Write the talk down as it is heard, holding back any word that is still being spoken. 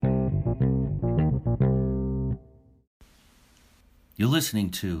You're listening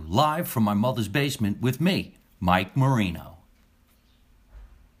to Live from My Mother's Basement with me, Mike Marino.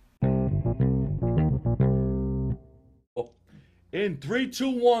 In 3, 2,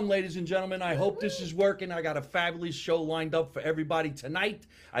 1, ladies and gentlemen, I hope this is working. I got a fabulous show lined up for everybody tonight.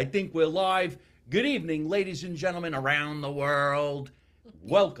 I think we're live. Good evening, ladies and gentlemen around the world.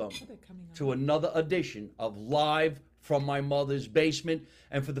 Welcome to another edition of Live from My Mother's Basement.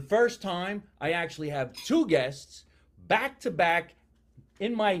 And for the first time, I actually have two guests back to back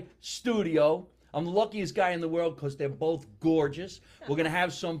in my studio. I'm the luckiest guy in the world because they're both gorgeous. We're going to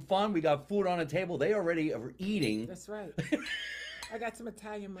have some fun. We got food on the table. They already are eating. That's right. I got some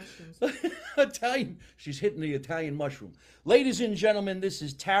Italian mushrooms. Italian. She's hitting the Italian mushroom. Ladies and gentlemen, this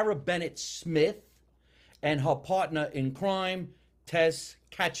is Tara Bennett Smith and her partner in crime, Tess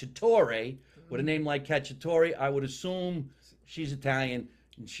Cacciatore. With a name like Cacciatore, I would assume she's Italian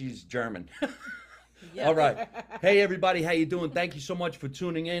and she's German. Yeah. All right. Hey, everybody. How you doing? Thank you so much for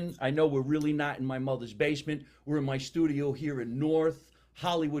tuning in. I know we're really not in my mother's basement. We're in my studio here in North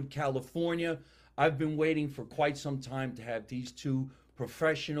Hollywood, California. I've been waiting for quite some time to have these two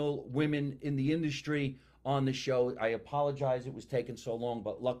professional women in the industry on the show. I apologize it was taking so long,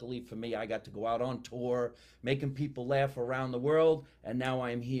 but luckily for me, I got to go out on tour, making people laugh around the world, and now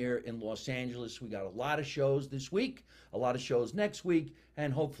I'm here in Los Angeles. We got a lot of shows this week, a lot of shows next week,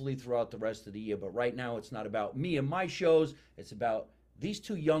 and hopefully throughout the rest of the year. But right now, it's not about me and my shows. It's about these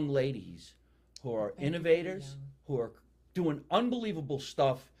two young ladies who are innovators, who are doing unbelievable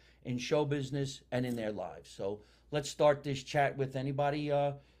stuff in show business and in their lives. So let's start this chat with anybody.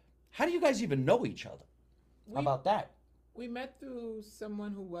 How do you guys even know each other? How about that? We met through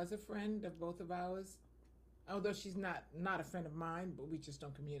someone who was a friend of both of ours, although she's not a friend of mine, but we just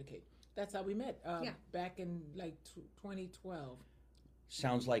don't communicate. That's how we met, back in like 2012.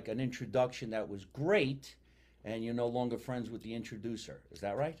 Sounds like an introduction that was great, and you're no longer friends with the introducer. Is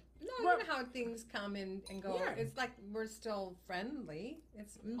that right? No, you know how things come and go. Yeah. It's like we're still friendly.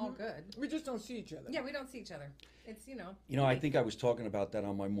 It's all good. We just don't see each other. Yeah, we don't see each other. It's, I think I was talking about that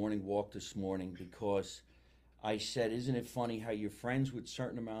on my morning walk this morning because I said, isn't it funny how you're friends with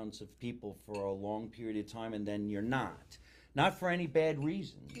certain amounts of people for a long period of time and then you're not? Not for any bad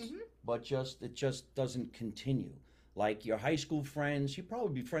reasons, but it just doesn't continue. Like your high school friends, you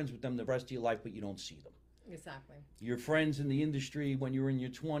probably be friends with them the rest of your life, but you don't see them. Exactly. Your friends in the industry when you were in your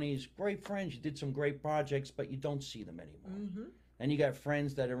 20s, great friends, you did some great projects, but you don't see them anymore. And you got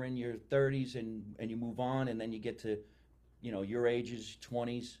friends that are in your 30s and you move on, and then you get to, your ages,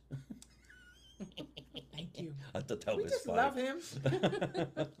 20s. Thank you. I thought that we was just funny. love him.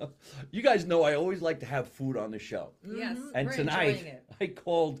 You guys know I always like to have food on the show. Yes. And tonight I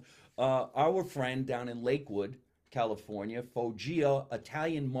called our friend down in Lakewood, California, Foggia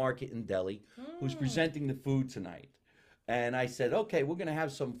Italian Market and Deli, who's presenting the food tonight. And I said, okay, we're going to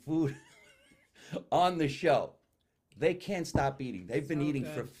have some food on the show. They can't stop eating. They've been eating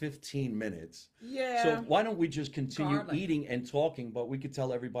for 15 minutes. Yeah. So why don't we just continue eating and talking, but we could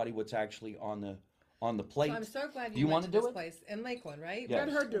tell everybody what's actually on the plate. So I'm so glad you went to this place in Lakewood, right? Yes.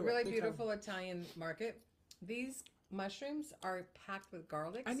 Let her do it. Really beautiful Italian market. These mushrooms are packed with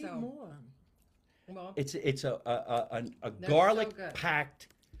garlic. I need more. Well, it's a garlic packed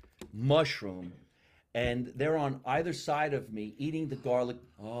mushroom, and they're on either side of me eating the garlic.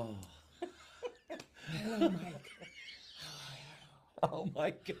 Oh. Hello, Mike. Oh my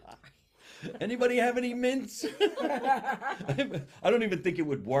God. Anybody have any mints? I don't even think it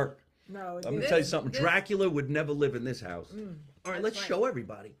would work. No. I'm going to tell you something. Dracula would never live in this house. All right, let's show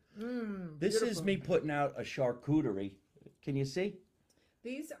everybody. This Beautiful. is me putting out a charcuterie. Can you see?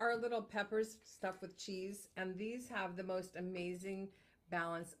 These are little peppers stuffed with cheese, and these have the most amazing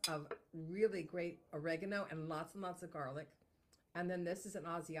balance of really great oregano and lots of garlic. And then this is an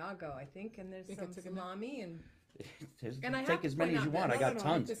Asiago, I think, and there's some salami and I take as many as you want. I got tons.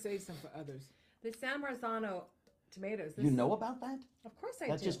 I have to save some for others. The San Marzano tomatoes. You know about that? Of course I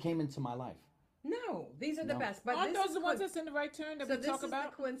do. That just came into my life. No, these are the best. But aren't those the ones that's in the right turn that we talk about? So this is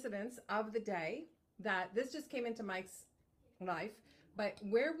the coincidence of the day that this just came into Mike's life. But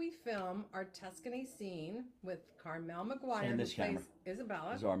where we film our Tuscany scene with Carmel McGuire, who plays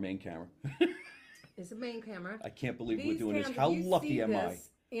Isabella. This is our main camera. Is the main camera. I can't believe we're doing this. How lucky am I?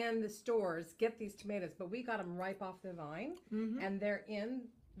 In the stores, get these tomatoes, but we got them ripe off the vine, and they're in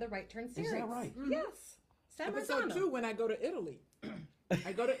the Right Turn series. Is that right? Yes. Episode 2, when I go to Italy.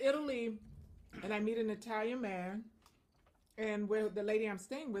 I go to Italy, and I meet an Italian man, and where the lady I'm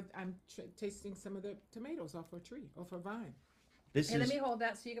staying with, I'm tasting some of the tomatoes off her tree, off her vine. Let me hold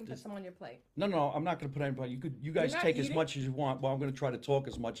that so you can put some on your plate. No, I'm not going to put anybody. You guys take as much as you want. Well, I'm going to try to talk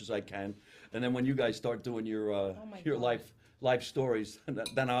as much as I can, and then when you guys start doing your life life stories,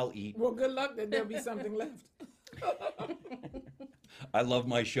 then I'll eat. Well, good luck that there'll be something left. I love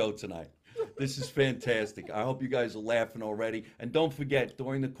my show tonight. This is fantastic. I hope you guys are laughing already. And don't forget,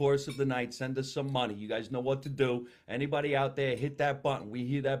 during the course of the night, send us some money. You guys know what to do. Anybody out there, hit that button. We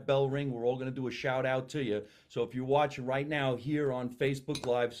hear that bell ring. We're all going to do a shout out to you. So if you're watching right now here on Facebook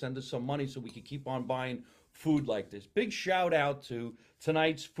Live, send us some money so we can keep on buying food like this. Big shout out to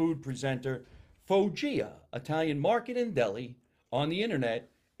tonight's food presenter, Foggia Italian Market and Deli on the internet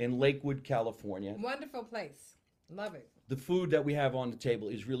in Lakewood, California. Wonderful place. Love it. The food that we have on the table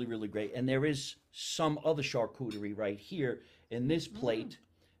is really, really great. And there is some other charcuterie right here in this plate.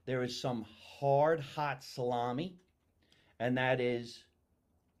 There is some hard, hot salami, and that is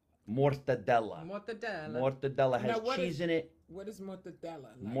mortadella. Mortadella. Mortadella has Now, what cheese is- in it. What is mortadella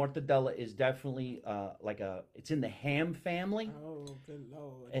like? Mortadella is definitely it's in the ham family. Oh, good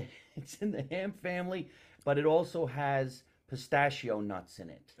Lord. It's in the ham family, but it also has pistachio nuts in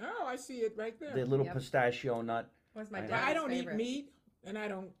it. Oh, I see it right there. The little Yep. pistachio nut. What's my Well, dad's I don't favorite? eat meat, and I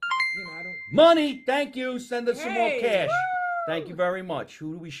don't. Money, thank you. Send us some more Hey, cash. woo! Thank you very much.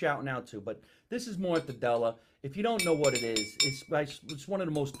 Who are we shouting out to? But this is mortadella. If you don't know what it is, it's one of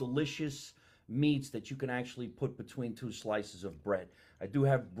the most delicious meats that you can actually put between two slices of bread. I do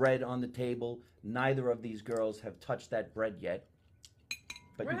have bread on the table. Neither of these girls have touched that bread yet.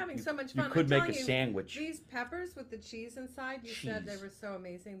 But We're having so much you fun. could I'm make a telling you, sandwich. These peppers with the cheese inside, you said they Cheese. were so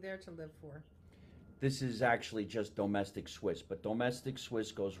amazing. They're to live for. This is actually just domestic Swiss, but domestic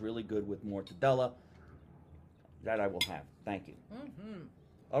Swiss goes really good with mortadella. That I will have. Thank you. Mm-hmm.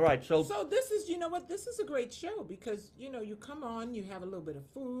 All right, so So this is, you know what? This is a great show because you come on, you have a little bit of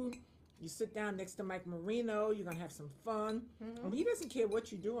food, you sit down next to Mike Marino, you're gonna have some fun. And he doesn't care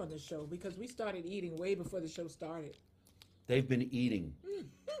what you do on the show because we started eating way before the show started. they've been eating,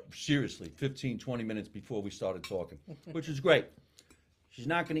 seriously, 15, 20 minutes before we started talking, which is great. She's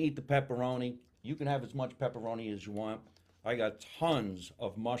not going to eat the pepperoni. You can have as much pepperoni as you want. I got tons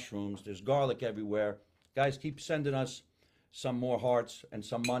of mushrooms. There's garlic everywhere. Guys, keep sending us some more hearts and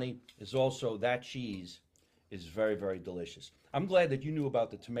some money. Is also that cheese is very, very delicious. I'm glad that you knew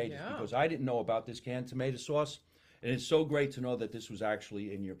about the tomatoes Yeah. because I didn't know about this canned tomato sauce. And it's so great to know that this was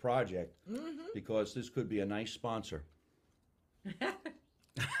actually in your project because this could be a nice sponsor.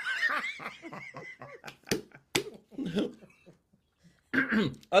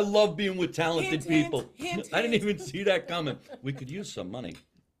 I love being with talented Hint, people. hint, I didn't hint. even see that coming. We could use some money.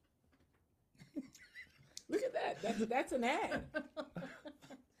 Look at that. That's an ad.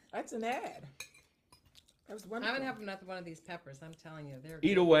 That's an ad. That was I wonderful. haven't had another one of these peppers. I'm telling you, they're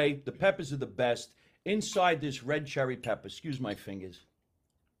Either way, the peppers are the best. Inside this red cherry pepper, excuse my fingers,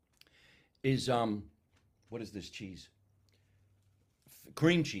 is what is this cheese?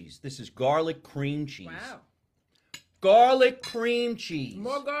 Cream cheese. This is garlic cream cheese. wow. Garlic cream cheese.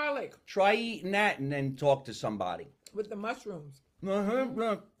 More garlic Try eating that and then talk to somebody. with the mushrooms. Is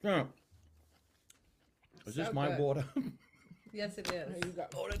this So my good. water? Yes, it There is. you go.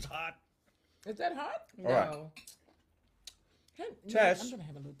 Oh, that's hot. Is that hot? No. All right. Hey, Tess, I'm gonna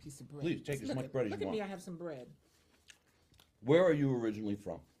have a little piece of bread. please, take as Look much at- bread as Look you at me. I want. have some bread. Where are you originally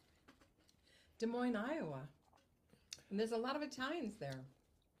from? Des Moines, Iowa. And there's a lot of Italians there.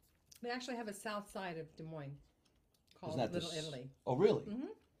 They actually have a south side of Des Moines called Isn't that Little the Italy. Oh, really?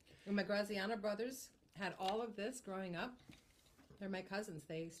 And my Graziano brothers had all of this growing up. They're my cousins.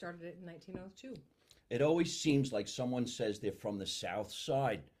 They started it in 1902. It always seems like someone says they're from the South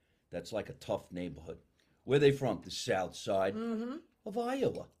Side. That's like a tough neighborhood. Where are they from? The South Side of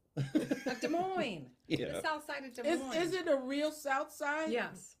Iowa. Of Des Moines. Yeah. The south side of Des Moines. Is it a real South Side?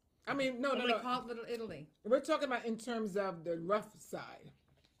 Yes. I mean, no, But no, we no. call it Little Italy. We're talking about in terms of the rough side.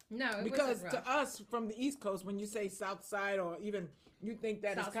 No, it Because wasn't to rough. us from the East Coast, when you say South Side or even you think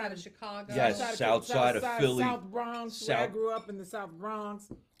that South it's side kind of of Chicago. Yes. South side of Philly. South Bronx, where I South- grew up in the South Bronx.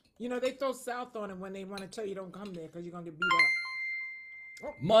 You know, they throw South on it when they want to tell you don't come there because you're gonna get beat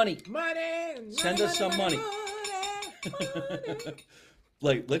up. Money. Money. Send us some money. money.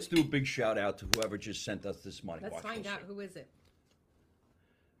 Like, let's do a big shout out to whoever just sent us this money. Let's Watch find this. out who is it.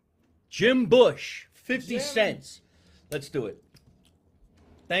 Jim Bush, 50 Jim. cents. Let's do it.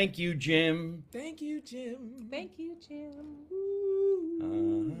 Thank you, Jim. Thank you, Jim. Thank you, Jim.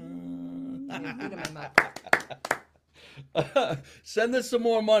 Uh, Eat 'em up. Send us some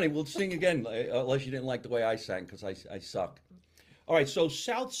more money. We'll sing again, unless you didn't like the way I sang, because I suck. All right, so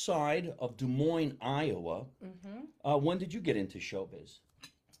south side of Des Moines, Iowa. When did you get into showbiz?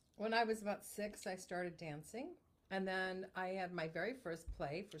 When I was about 6, I started dancing. And then I had my very first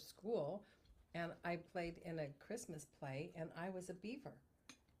play for school. And I played in a Christmas play, and I was a beaver.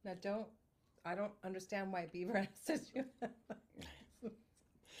 Now, don't I don't understand why Beaver has to do that.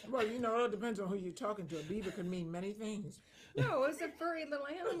 Well, you know, it depends on who you're talking to. A beaver can mean many things. No, it was a furry little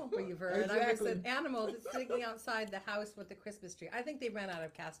animal beaver. And I was Exactly. an animal that's sitting outside the house with the Christmas tree. I think they ran out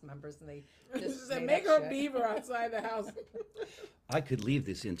of cast members and they just Said, made make up her a shit. beaver outside the house. I could leave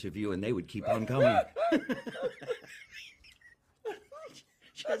this interview and they would keep on coming.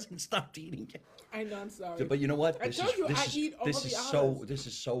 She hasn't stopped eating yet. I know, I'm sorry. But you know what? I told you I eat all this the is olives. this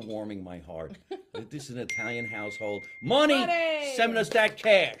is so warming my heart. This is an Italian household. Money! Money! Send us that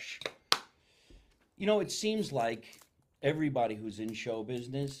cash. You know, it seems like everybody who's in show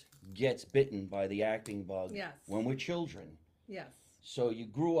business gets bitten by the acting bug Yes. when we're children. Yes. So you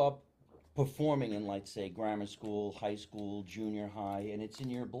grew up performing in, like, say, grammar school, high school, junior high, and it's in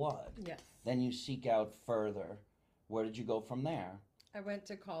your blood. Yes. Then you seek out further. Where did you go from there? I went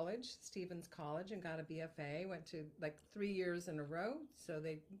to college, Stevens College, and got a BFA. Went to like 3 years in a row. So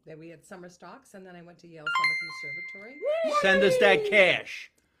we had summer stocks, and then I went to Yale Summer Conservatory. Send us that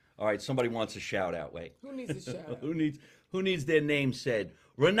cash. All right, somebody wants a shout out. Wait. Who needs a shout out? Who needs their name said?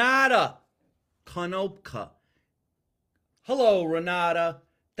 Renata Konopka. Hello, Renata.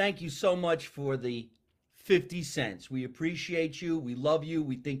 Thank you so much for the 50 cents. We appreciate you. We love you.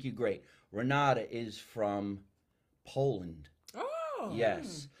 We think you're great. Renata is from Poland. Oh.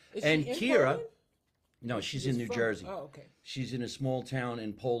 Yes. Is And she in Kira, Poland? no, she's She's in New from- Jersey. Oh, okay. She's in a small town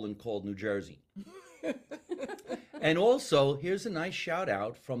in Poland called New Jersey. And also, here's a nice shout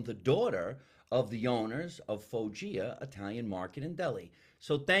out from the daughter of the owners of Foggia Italian Market and Deli.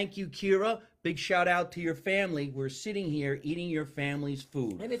 So thank you, Kira. Big shout out to your family. We're sitting here eating your family's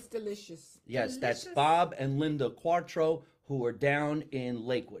food. And it's delicious. Yes, that's Delicious. Bob and Linda Quattro, who are down in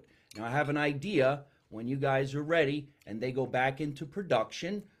Lakewood. Now, I have an idea. When you guys are ready and they go back into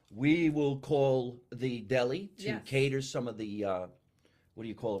production, we will call the deli to Yes. cater some of the, what do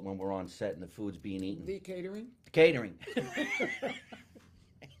you call it when we're on set and the food's being eaten? The catering. Catering.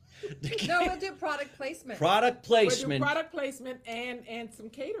 No, we'll do product placement. Product We'll do placement. product placement and some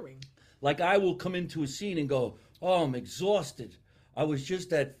catering. Like I will come into a scene and go, oh, I'm exhausted. I was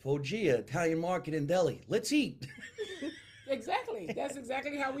just at Foggia Italian Market and Deli. Let's eat. Exactly. That's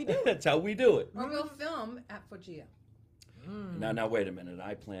exactly how we do it. That's how we do it. Or we'll film at Foggia. Now, wait a minute.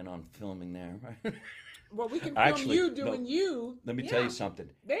 I plan on filming there. Well, we can film Actually, you no. doing you Let me tell you Yeah. something.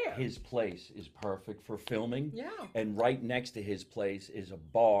 there. His place is perfect for filming. Yeah. And right next to his place is a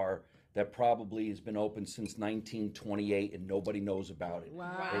bar that probably has been open since 1928 and nobody knows about it.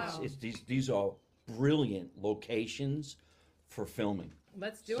 Wow. It's these are brilliant locations for filming.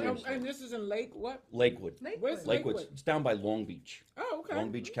 Let's do Seriously. it. And this is in Lake what? Lakewood. Where's Lakewood. Lakewood? It's down by Long Beach. Oh, okay.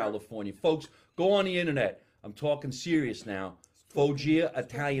 Long Beach, Okay. California. Folks, go on the internet. I'm talking serious now. Foggia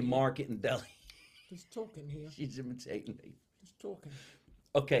Italian Market and Deli. Just talking here. She's imitating me. Just talking.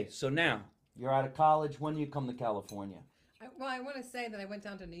 Okay, so now you're out of college. When do you come to California? Well, I want to say that I went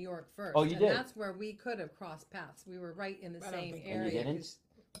down to New York first. Oh, you and did? that's where we could have crossed paths. We were right in the I don't same think- And you area. didn't? 'cause-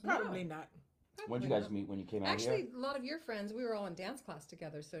 Probably No, not. When did you probably guys not. meet when you came out Actually, here? a lot of your friends, we were all in dance class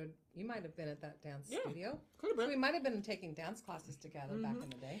together, so you might have been at that dance Yeah. studio. Could have So we been. might have been taking dance classes together back in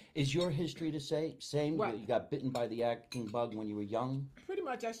the day. Is your history the same? What? You got bitten by the acting bug when you were young? Pretty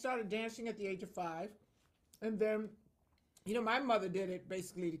much. I started dancing at the age of 5. And then, you know, my mother did it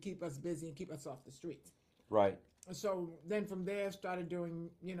basically to keep us busy and keep us off the streets. Right. So then from there, I started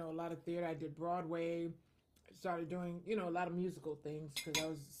doing, you know, a lot of theater. I did Broadway. Started doing, you know, a lot of musical things because I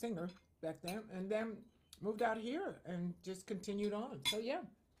was a singer back then. And then moved out here and just continued on. So, yeah.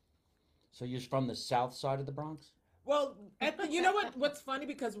 So you're from the south side of the Bronx? Well, you know what? What's funny,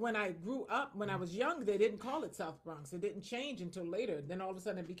 because when I grew up, when I was young, they didn't call it South Bronx. It didn't change until later. Then all of a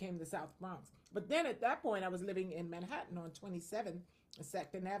sudden, it became the South Bronx. But then at that point, I was living in Manhattan on 27th and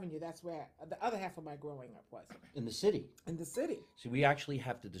 2nd Avenue. That's where the other half of my growing up was, In the city. in the city. See, we actually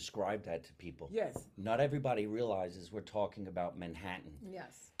have to describe that to people. Yes. Not everybody realizes we're talking about Manhattan.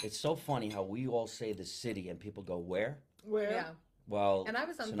 Yes. It's so funny how we all say the city and people go, where? Where? Yeah. Well, And I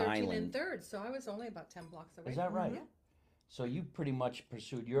was it's on an 13 island. and 3rd, so I was only about 10 blocks away. Is that from right? it. So you pretty much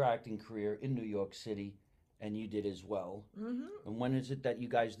pursued your acting career in New York City, and you did as well. Mm-hmm. And when is it that you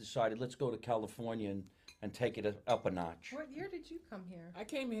guys decided, let's go to California and take it up a notch? What year did you come here? I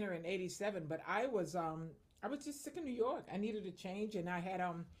came here in '87, but I was just sick of New York. I needed a change, and I had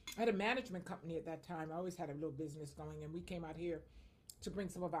a management company at that time. I always had a little business going, and we came out here to bring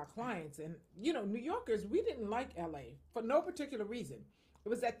some of our clients. And you know, New Yorkers, we didn't like LA for no particular reason. It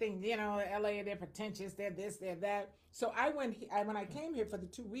was that thing, you know, LA, they're pretentious, they're this, they're that. So when I came here for the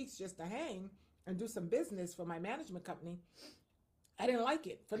 2 weeks just to hang and do some business for my management company, I didn't like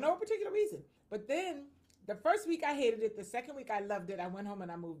it for no particular reason. But then The first week I hated it. The second week I loved it. I went home and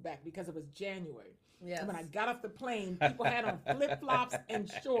I moved back because it was January. Yes. And when I got off the plane, people had on flip flops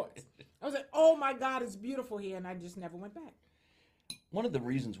and shorts. I was like, "Oh my God, it's beautiful here," and I just never went back. One of the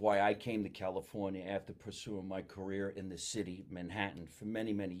reasons why I came to California after pursuing my career in the city, Manhattan, for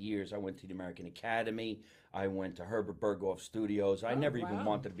many, many years, I went to the American Academy. I went to Herbert Berghoff Studios. I Oh, never even wow.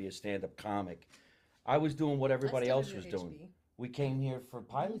 wanted to be a stand-up comic. I was doing what everybody studied else at was doing. HB. We came here for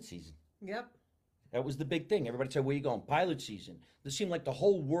pilot season. Yep. That was the big thing. Everybody said, "Where you going?" Pilot season. It seemed like the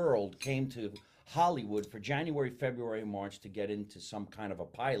whole world came to Hollywood for January, February, and March to get into some kind of a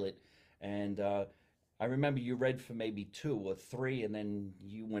pilot. And I remember you read for maybe 2 or 3, and then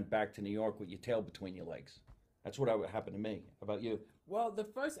you went back to New York with your tail between your legs. That's what happened to me. How about you? Well,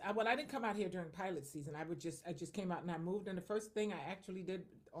 I didn't come out here during pilot season. I just came out and I moved. And the first thing I actually did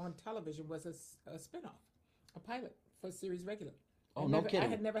on television was a spinoff, a pilot for series regular. Oh, I no never, kidding. I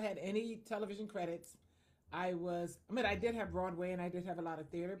had never had any television credits. I did have Broadway and I did have a lot of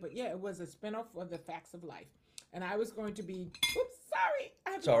theater, but yeah, it was a spinoff of The Facts of Life. And I was going to be, oops, sorry,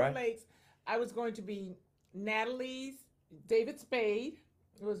 I have It's all long right. legs. I was going to be Natalie's, David Spade.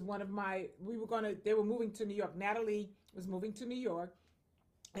 It was one of my, they were moving to New York. Natalie was moving to New York,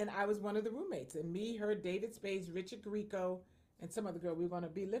 and I was one of the roommates. And me, her, David Spade, Richard Grieco, and some other girl, we were going to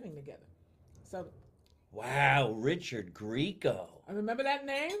be living together. So Wow, Richard Grieco. I remember that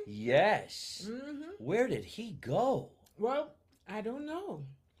name. Yes. Mm-hmm. Where did he go? Well, I don't know.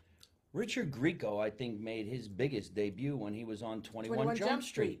 Richard Grieco, I think, made his biggest debut when he was on 21 Jump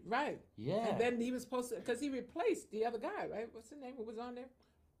Street. Right. Yeah. And then he was supposed to, because he replaced the other guy, right? What's his name? Who was on there?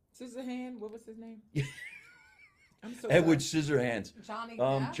 Scissorhand. What was his name? I'm so Edward sorry. Scissorhands. Johnny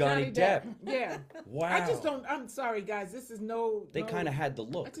Depp. Johnny Depp. Yeah. Wow. I just don't. I'm sorry, guys. This is no. They no- kind of had the I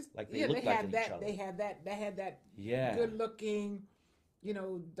look, just, like they yeah, looked they like had each that. other. They had that. They had that. Yeah. Good-looking,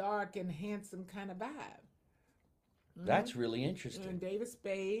 dark and handsome kind of vibe. That's really And interesting. David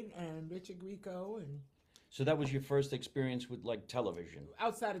Spade and Richard Grieco, and So that was your first experience with like television.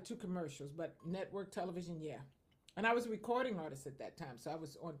 outside of 2 commercials, but network television, yeah. And I was a recording artist at that time, so I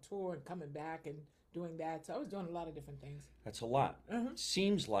was on tour and coming back and doing that. So I was doing a lot of different things. That's a lot. Mhm.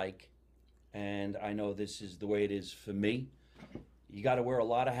 Seems like, and I know this is the way it is for me, you got to wear a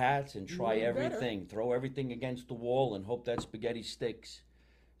lot of hats and try You better. everything. Throw everything against the wall and hope that spaghetti sticks.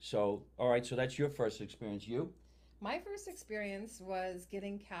 So, all right, so that's your first experience. You? My first experience was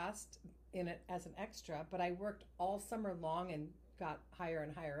getting cast in it as an extra, but I worked all summer long and got higher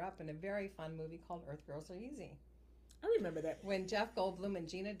and higher up in a very fun movie called Earth Girls Are Easy. I remember that. When Jeff Goldblum and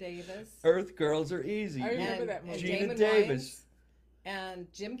Gina Davis Earth Girls Are Easy. I remember and, that movie. and Gina Damon Davis. Wayans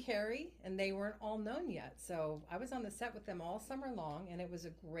and Jim Carrey, and they weren't all known yet. So I was on the set with them all summer long, and it was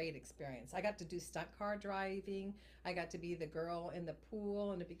a great experience. I got to do stunt car driving. I got to be the girl in the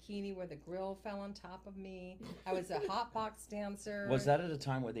pool in a bikini where the grill fell on top of me. I was a hot box dancer. Was that at a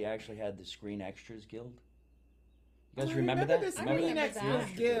time where they actually had the Screen Extras Guild? You guys I remember that? the Remember Screen that? Extras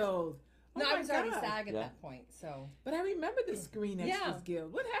that. Guild. No, Oh I my was already God. SAG at Yeah. that point, so But I remember the Screen Yeah. Extras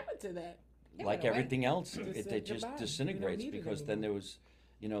Guild. What happened to that? it Like went away. everything else, Just it said just goodbye. We don't disintegrates need it because then anymore.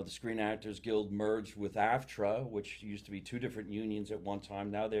 there was, the Screen Actors Guild merged with AFTRA, which used to be 2 different unions at one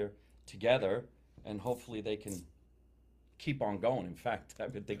time. Now they're together, and hopefully they can keep on going. In fact,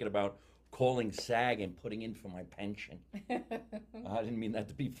 I've been thinking about calling SAG and putting in for my pension. I didn't mean that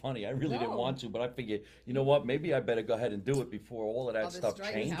to be funny. I really didn't No. want to, but I figured, you know what? Maybe I better go ahead and do it before all of that Oh, the stuff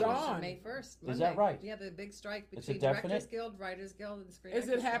strike changes. happens Gone. on May 1st. Is that Monday. right? Yeah, the big strike Is between it definite? Directors Guild, Writers Guild, and the Screen Is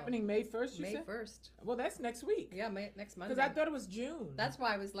Actors it happening May 1st, you Guild. May said? 1st. Well, that's next week. Yeah, next Monday. Because I thought it was June. That's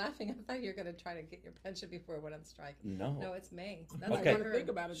why I was laughing. I thought you were going to try to get your pension before it went on strike. No. No, it's May. That's I what Okay. I want to heard. think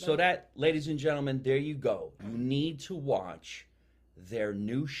about it. So though. that, ladies and gentlemen, there you go. You need to watch their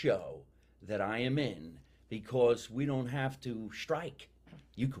new show that I am in because we don't have to strike.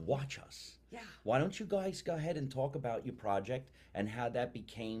 You could watch us. Yeah. Why don't you guys go ahead and talk about your project and how that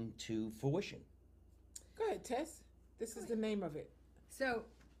became to fruition? Go ahead, Tess. This is the name of it. So,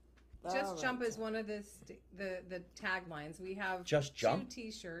 All Just Jump right. is one of the taglines. We have Just Jump? two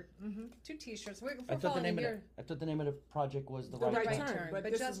T-shirts. I We're thought the following name of your I thought the name of the project was the The right, Right right Turn. Turn, turn, but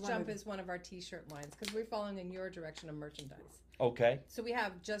but this is Just one Jump of- is one of our T-shirt lines because we're following in your direction of merchandise. Okay. So we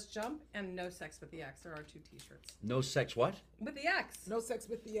have Just Jump and No Sex with the X are our 2 T-shirts. No sex what? With the X. No sex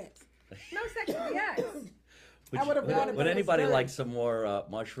with the ex. No Sex with the X. I would've brought it, Would but it's anybody dirty. like some more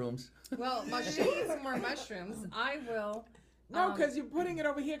mushrooms? Well, she needs some more mushrooms. I will. No, because you're putting it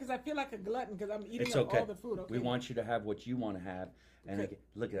over here because I feel like a glutton because I'm eating It's up okay. all the food. Okay. We want you to have what you want to have. And Okay.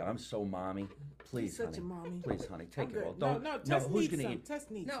 look at I'm so mommy. Please, such honey. a mommy. Please, honey, I'm take it good. all. Don't. No, Tess who's needs gonna some. eat? Tess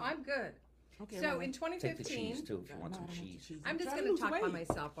needs No, some. I'm good. Okay. So well, in Take the 2015, cheese too if you no, want I some don't want the cheese. cheese. I'm just trying going to lose talk by weight.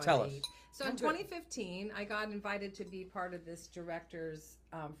 myself while Tell I us. eat. So I'm in good. 2015, I got invited to be part of this directors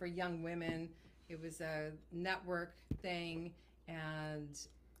for young women. It was a network thing, and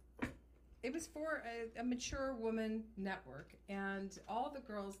it was for a mature woman network. And all the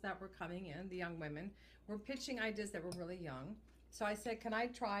girls that were coming in, the young women, were pitching ideas that were really young. So I said, "Can I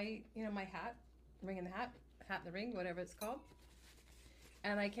try, my hat, ring in the hat in the ring, whatever it's called?"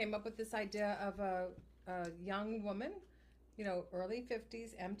 And I came up with this idea of a young woman, early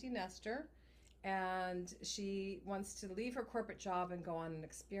 50s, empty nester, and she wants to leave her corporate job and go on an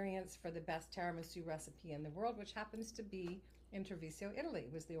experience for the best tiramisu recipe in the world, which happens to be in Treviso, Italy,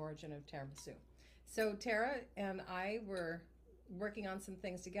 was the origin of tiramisu. So Tara and I were working on some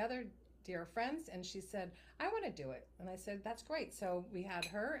things together, dear friends, and she said, "I want to do it." And I said, "That's great." So we had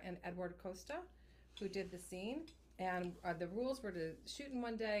her and Edward Costa, who did the scene, and the rules were to shoot in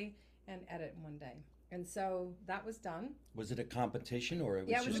one day and edit in one day. And so that was done. Was it a competition or it was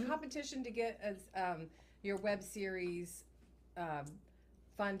Yeah, it was just a competition to get your web series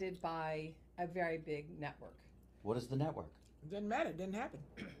funded by a very big network. what is the network? Didn't matter. It didn't happen.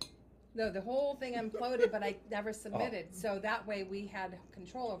 No, the whole thing imploded, but I never submitted. So that way we had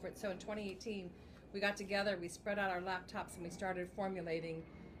control over it. So in 2018, we got together, we spread out our laptops, and we started formulating.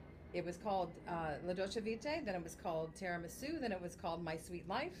 It was called La Dolce Vita, then it was called Tiramisu, then it was called My Sweet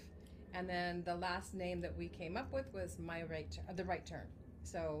Life, and then the last name that we came up with was The Right Turn.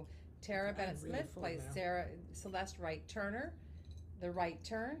 So Tara Bennett really Smith full plays now. Celeste Wright Turner. The Right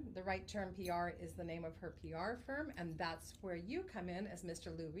Turn. The Right Turn PR is the name of her PR firm, and that's where you come in as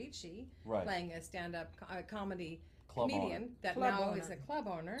Mr. Lou Ricci, Right. playing a stand-up comedy Club comedian that Club now owner. is a club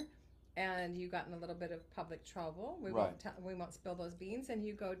owner. And you got in a little bit of public trouble. We Right. won't spill those beans. And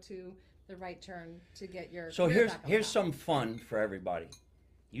you go to the Right Turn to get your So career here's back on here's track. some fun for everybody.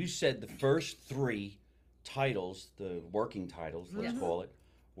 You said the first three titles, the working titles, let's Yes. call it,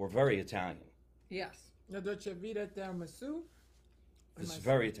 were very Italian. Yes. La Dolce Vita Tiramisu. This is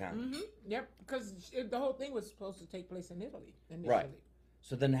very Italian. Yep, because the whole thing was supposed to take place in Italy initially. Right.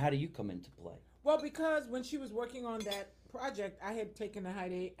 So then how do you come into play? Well, because when she was working on that project, I had taken a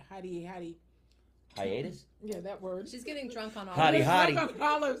Heidi. Hiatus? Yeah, that word. She's getting drunk on all Hottie, this. hottie. Drunk on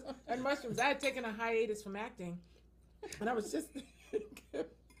olives and mushrooms. I had taken a hiatus from acting, and I was just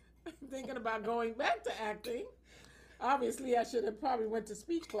thinking about going back to acting. Obviously, I should have probably went to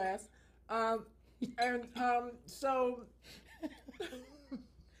speech class, so.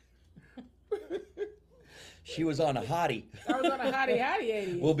 She was on a hottie. I was on a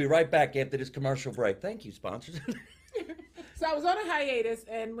hottie We'll be right back after this commercial break. Thank you, sponsors. So I was on a hiatus,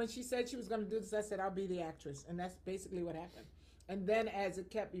 and when she said she was going to do this, I said, I'll be the actress. And that's basically what happened. And then as it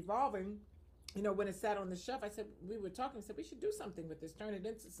kept evolving, when it sat on the shelf, we were talking, I said, we should do something with this, turn it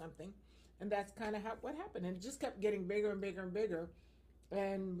into something. And that's kind of what happened. And it just kept getting bigger and bigger and bigger.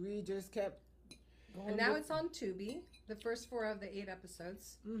 And we just kept going. And now with- it's on Tubi. The first 4 of the 8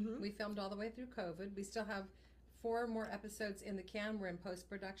 episodes. We filmed all the way through COVID. We still have 4 more episodes in the can. We're in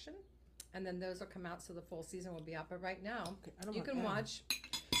post-production. And then those will come out, so the full season will be out. But right now, I don't you want can that. watch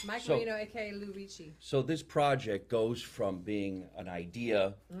Mike So- Marino, a.k.a. Lou Ricci. So this project goes from being an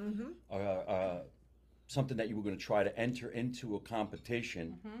idea, something that you were going to try to enter into a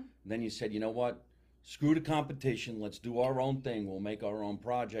competition. Then you said, you know what? Screw the competition. Let's do our own thing. We'll make our own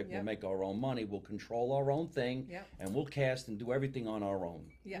project. We'll Yep. make our own money. We'll control our own thing. Yep. And we'll cast and do everything on our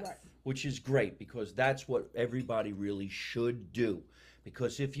own. Yes. Right. Which is great because that's what everybody really should do.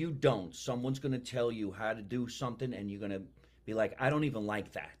 Because if you don't, someone's going to tell you how to do something and you're going to be like, I don't even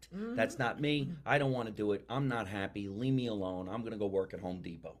like that. That's not me. I don't want to do it. I'm not happy. Leave me alone. I'm going to go work at Home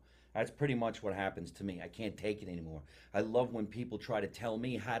Depot. That's pretty much what happens to me. I can't take it anymore. I love when people try to tell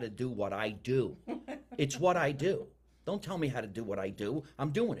me how to do what I do. It's what I do. Don't tell me how to do what I do.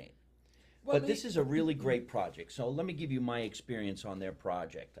 I'm doing it. Well, But this is a really great project. So let me give you my experience on their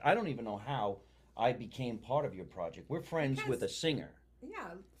project. I don't even know how I became part of your project. We're friends with a singer,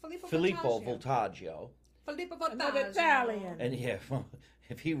 Yeah, Filippo Filippo Voltaggio. Voltaggio. Filippo Another Voltaggio. Italian. And yeah, well,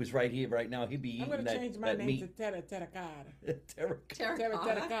 if he was right here right now, he'd be I'm eating going to change my that name meat. to Terra Terracotta.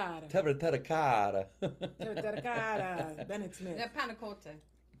 Terracotta. Terra Terracotta. Terracotta. Bennett Smith. Yeah, panna cotta.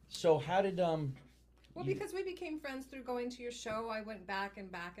 So how did Well, because we became friends through going to your show, I went back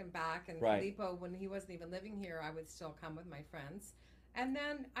and back and back. And Right. Filippo, when he wasn't even living here, I would still come with my friends. And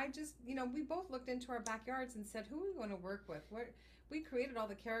then I just, we both looked into our backyards and said, who are we going to work with? We created all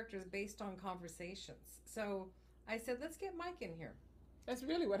the characters based on conversations. So I said, let's get Mike in here. That's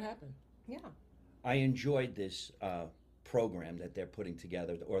really what happened. Yeah. I enjoyed this program that they're putting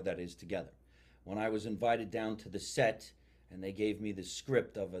together, or that is together. When I was invited down to the set and they gave me the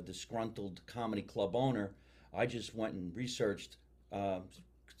script of a disgruntled comedy club owner. I just went and researched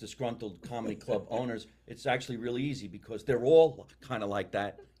disgruntled comedy club owners. It's actually really easy because they're all kind of like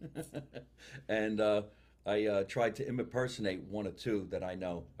that. And I tried to impersonate one or two that I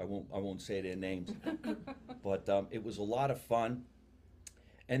know. I won't say their names, but it was a lot of fun.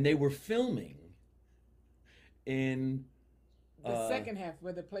 And they were filming in. The second half,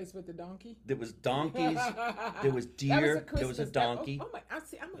 where the place with the donkey. There was donkeys. There was That deer. was There was a Christmas- donkey. Oh, my! I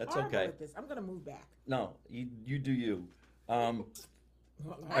see. I'm That's horrible okay. at this. I'm gonna move back. No, you do you. I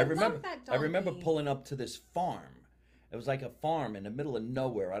remember. love that I remember donkey. pulling up to this farm. It was like a farm in the middle of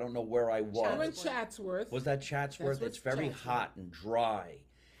nowhere. I don't know where I was. We're in Chatsworth. Was that Chatsworth? That's It's very Chatsworth. hot and dry.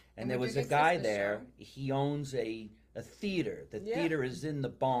 And And there we was did a get guy Christmas there. show. He owns a theater. The Yeah. theater is in the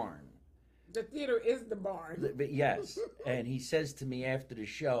barn. The theater is the barn. But yes. And he says to me after the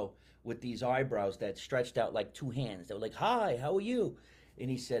show with these eyebrows that stretched out like two hands. They were like, "Hi, how are you?" And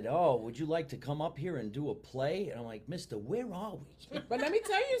he said, "Oh, would you like to come up here and do a play?" And I'm like, "Mister, where are we?" But let me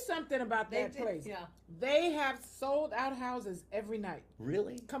tell you something about They that did- place. yeah. They have sold out houses every night.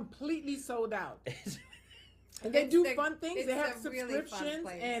 Really? Completely sold out. And they do It's fun things. They have a really fun subscriptions,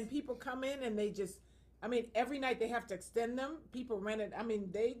 place. and people come in and they just. I mean, every night they have to extend them. People rent it. I mean,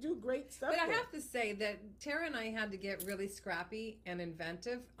 they do great stuff. But I there. have to say that Tara and I had to get really scrappy and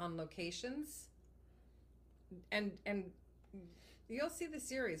inventive on locations. And you'll see the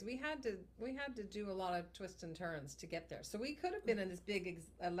series. We had to do a lot of twists and turns to get there. So we could have been in this big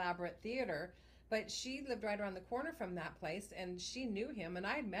elaborate theater, but she lived right around the corner from that place, and she knew him, and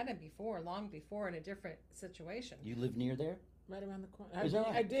I had met him before, long before, in a different situation. You live near there? Right around the corner. Is that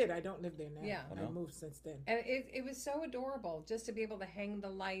right? I did. I don't live there now. Yeah. Oh, I no? moved since then. And it was so adorable just to be able to hang the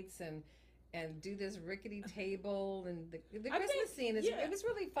lights and do this rickety table and the I Christmas think- scene. yeah. It was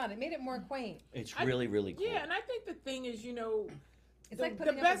really fun. It made it more quaint. It's I- really, really cool. Yeah, and I think the thing is, It's like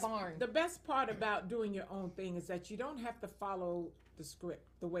putting up a barn. The best part about doing your own thing is that you don't have to follow the script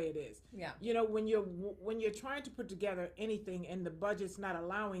the way it is. Yeah. When you're trying to put together anything and the budget's not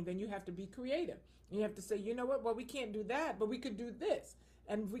allowing, then you have to be creative. You have to say, you know what? Well, we can't do that, but we could do this.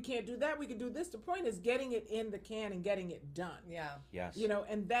 And if we can't do that, we could do this. The point is getting it in the can and getting it done. Yeah. Yes.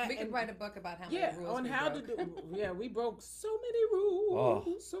 And that We could and, write a book about how yeah, many rules on we how broke. to do. Yeah, we broke so many rules.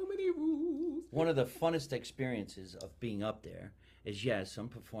 Oh. So many rules. One of the funnest experiences of being up there is, yes, I'm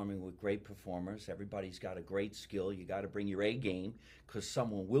performing with great performers. Everybody's got a great skill. You got to bring your A game because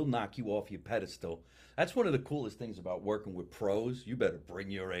someone will knock you off your pedestal. That's one of the coolest things about working with pros. You better bring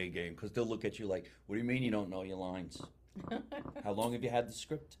your A game because they'll look at you like, what do you mean you don't know your lines? How long have you had the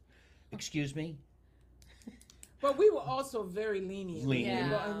script? Excuse me? But we were also very lenient. Lenient. We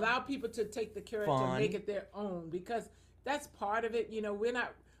Yeah. allow people to take the character Fun. and make it their own because that's part of it.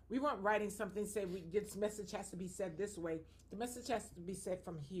 We weren't writing something say this message has to be said this way. The message has to be said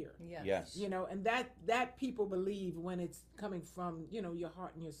from here. Yes. Yes. And that people believe when it's coming from your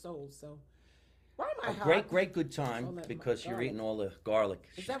heart and your soul. So why am I A hot? great good All time that because you're garlic. eating all the garlic.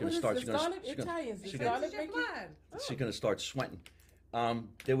 Is that what it is? It's garlic? Italians. It's she's gonna- garlic This is your making? blood. she's going to start sweating.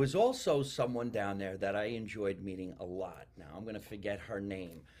 There was also someone down there that I enjoyed meeting a lot. Now I'm going to forget her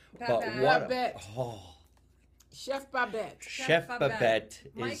name, but Babette. what? Babette. Oh, Chef Babette. Chef Babette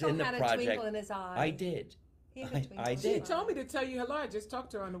is Michael in the had a project. twinkle in his eye. I did. He had a I twinkle in his did. She eye. told me to tell you hello. I just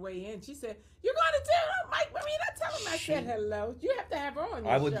talked to her on the way in. She said, "You're going to tell Mike Marina, tell him I said hello." You have to have her on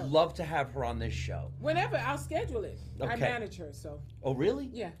your I would show. love to have her on this show. Whenever, I'll schedule it. I Okay. manage her, so. Oh, really?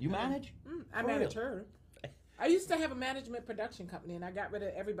 Yeah. You manage? I For manage real? her. I used to have a management production company, and I got rid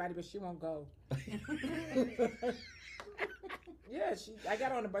of everybody, but she won't go. Yeah, I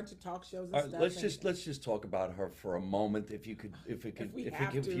got on a bunch of talk shows and All right, stuff. let's just talk about her for a moment, if you could, if we you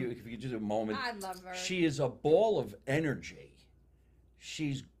have if to. you could just a moment. I love her. She is a ball of energy.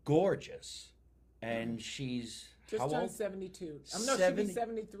 She's gorgeous, and she's just how turned old? 72. No, she'll 70 be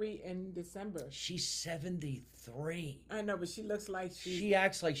 73 in December. She's 73. I know, but she looks like She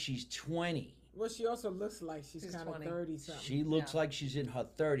acts like she's 20. Well, she also looks like she's She's kind of 20. 30 something. She looks Yeah. like she's in her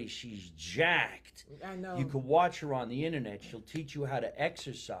 30s. She's jacked. I know. You could watch her on the internet. She'll teach you how to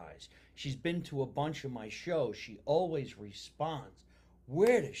exercise. She's been to a bunch of my shows. She always responds.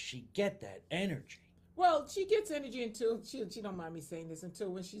 Where does she get that energy? Well, she gets energy until she don't mind me saying this, until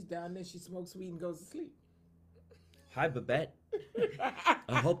when she's done, then she smokes weed and goes to sleep. Hi, Babette.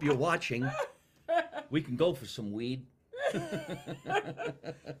 I hope you're watching. We can go for some weed.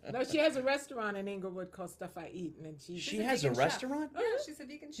 No, she has a restaurant in Inglewood called Stuff I Eat, and then She a has a vegan chef. restaurant? Yeah, she's a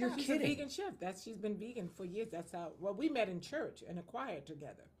vegan You're chef. she's kidding. a vegan chef. She's been vegan for years. That's how. Well, we met in church and acquired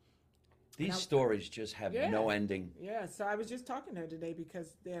together. These Now- stories just have Yeah. no ending. Yeah, so I was just talking to her today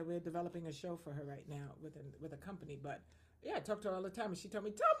because we're developing a show for her right now with a company. But Yeah, I talk to her all the time, and she told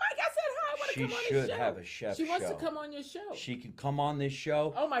me, "Tell Mike I said hi. I want to She come on should his show." have a chef She wants show. to come on your show. She can come on this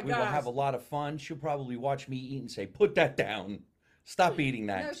show. Oh, my We will gosh. have a lot of fun. She'll probably watch me eat and say, "Put that down. Stop eating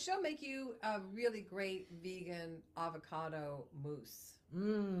No, that." she'll make you a really great vegan avocado mousse.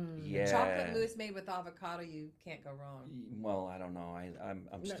 Yeah. Chocolate mousse made with avocado, you can't go wrong. Well, I don't know. I'm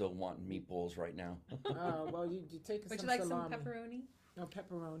No. still wanting meatballs right now. Well, you take Would some you like salami. some pepperoni? No,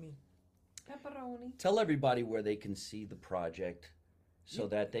 pepperoni. Pepperoni. Tell everybody where they can see the project so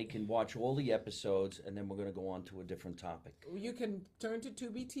that they can watch all the episodes, and then we're going to go on to a different topic. You can turn to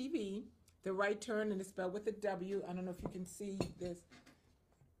Tubi TV, the right turn, and it's spelled with a W. I don't know if you can see this.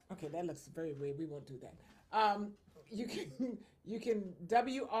 Okay, that looks very weird. We won't do that. You can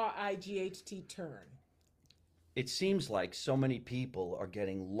WRIGHT turn. It seems like so many people are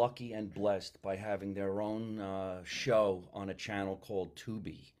getting lucky and blessed by having their own show on a channel called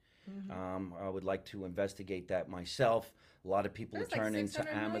Tubi. I would like to investigate that myself. A lot of people There's are like turning to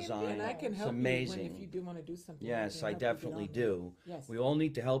 600 million Amazon. people. And I can It's help you amazing. if you do want to do something. Yes, can I help you get definitely on there. do. Yes. We all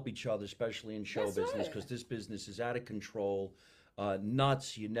need to help each other, especially in show That's business, right. because this business is out of control.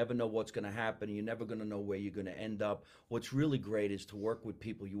 Nuts. You never know what's going to happen. You're never going to know where you're going to end up. What's really great is to work with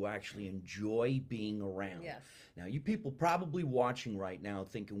people you actually enjoy being around. Yes. Now, you people probably watching right now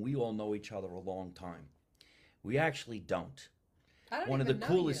thinking we all know each other a long time. We actually don't. I don't One of the even know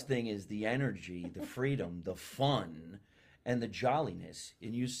coolest you. thing is the energy, the freedom, the fun, and the jolliness.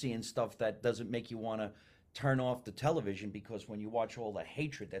 And you seeing stuff that doesn't make you want to turn off the television, because when you watch all the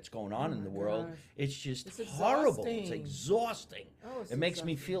hatred that's going on in my the world, gosh. it's just It's horrible. It's exhausting. exhausting. Oh, it's It makes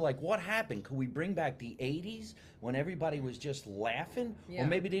me exhausting. feel like, what happened? Could we bring back the 80s when everybody was just laughing? Yeah. Or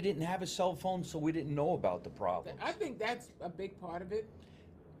maybe they didn't have a cell phone, so we didn't know about the problems. I think that's a big part of it.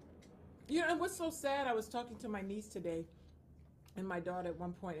 You know, and what's so sad, I was talking to my niece today and my daughter at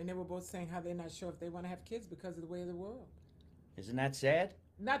one point, and they were both saying how they're not sure if they want to have kids because of the way of the world. Isn't that sad?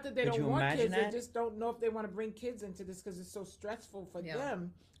 Not that they Could don't you want imagine kids, that? they just don't know if they want to bring kids into this because it's so stressful for Yeah.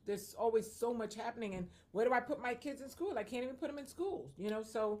 them. There's always so much happening, and where do I put my kids in school? I can't even put them in school, you know,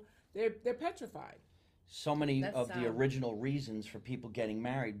 so they're petrified. So many That's of the sad. original reasons for people getting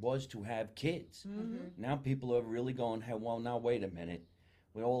married was to have kids. Now people are really going, hey, well, now wait a minute.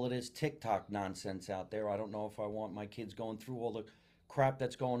 With all of this TikTok nonsense out there, I don't know if I want my kids going through all the crap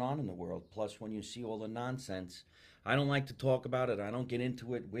that's going on in the world. Plus, when you see all the nonsense, I don't like to talk about it. I don't get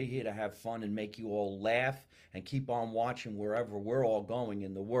into it. We're here to have fun and make you all laugh and keep on watching wherever we're all going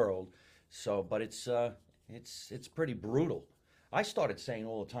in the world. So, but it's pretty brutal. I started saying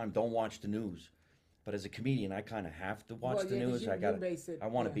all the time, don't watch the news. But as a comedian, I kind of have to watch Well, the yeah, 'cause news. you- I you got. base it, I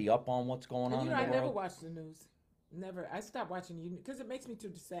want to yeah. be up on what's going And on you in know, the I never world. watch the news. Never. I stopped watching you because it makes me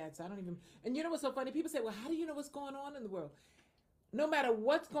too sad. So I don't even. And you know what's so funny? People say, "Well, how do you know what's going on in the world?" No matter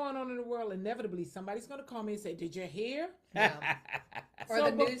what's going on in the world, inevitably somebody's going to call me and say, "Did you hear?" Yeah. Or So,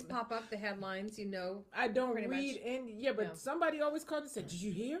 the but- news pop up, the headlines, you know. I don't Pretty read much. in. Yeah, but Yeah. somebody always calls and said, "Did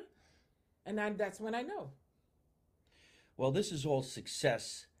you hear?" And that's when I know. Well, this is all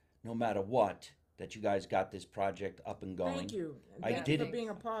success, no matter what. That you guys got this project up and going. Thank you. And I thank you did for it. being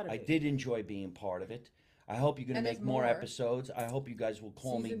a part of I it. did enjoy being part of it. I hope you're going to And make there's more more. episodes. I hope you guys will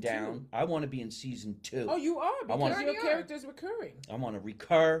call me Season down. 2. I want to be in season 2. Oh, you are I wanna- because You your already are. character's recurring. I want to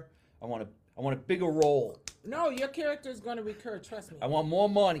recur. I want a bigger role. No, your character is going to recur. Trust me. I want more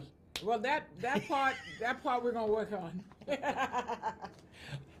money. Well, that part we're gonna work on.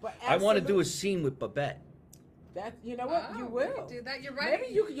 But I want to do a absolutely, scene with Babette. that. You know what? You we will could do that. You're right.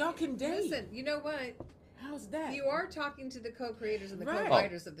 Maybe y'all can date. Listen, you know what? How's that? You are talking to the co-creators and the Right.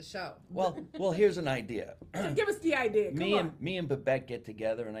 co-writers of the show. Well, here's an idea. So give us the idea. Come me on. and Babette get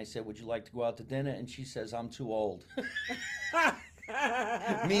together, and I said, "Would you like to go out to dinner?" And she says, "I'm too old."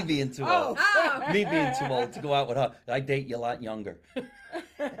 Me being too Oh. old. Oh. Me being too old to go out with her. I date you a lot younger.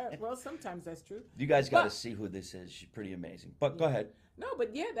 Well, sometimes that's true. You guys got to But- see who this is. She's pretty amazing. But go ahead. No,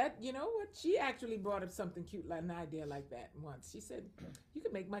 but yeah, that you know what? She actually brought up something cute, like an idea like that once. She said, "You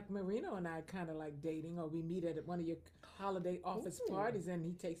could make Mike Marino and I kind of like dating, or we meet at one of your holiday office Ooh. parties, and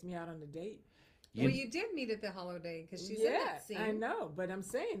he takes me out on a date." You- Well, you did meet at the holiday because she's in Yeah, that scene. I know, but I'm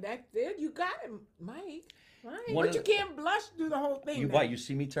saying that there you got him, Mike. Right. One But of you can't blush through the whole thing. You now. what? You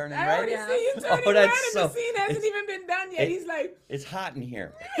see me turning I red? already Yeah. see you turning Oh, red, that's and the so- scene hasn't it's- even been done yet. it- He's like, It's hot in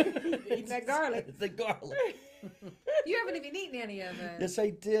here. eating that garlic. It's the garlic. You haven't even eaten any of it. Yes, I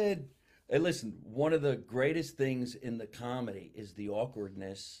did. Hey, listen, one of the greatest things in the comedy is the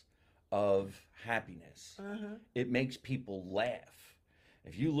awkwardness of happiness. Uh-huh. It makes people laugh.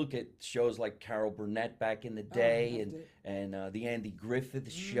 If you look at shows like Carol Burnett back in the I day loved it. and the Andy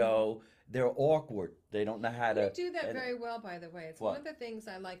Griffith show, they're awkward. They don't know how to. You do that and- very well, by the way. It's What? one of the things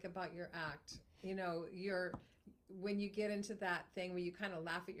I like about your act. You know, when you get into that thing where you kind of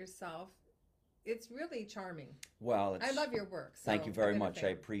laugh at yourself, it's really charming. Well, it's, I love your work. So thank you very I've been a much. I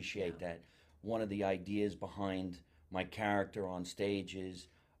fan. appreciate Yeah. that. One of the ideas behind my character on stage is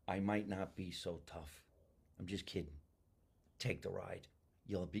I might not be so tough. I'm just kidding. Take the ride.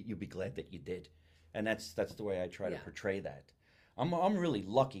 You'll be glad that you did, and that's the way I try to Yeah. portray that. I'm really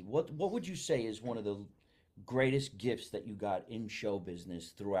lucky. What would you say is one of the greatest gifts that you got in show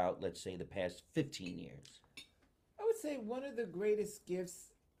business throughout, let's say, the past 15 years? I would say one of the greatest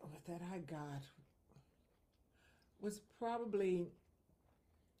gifts that I got was probably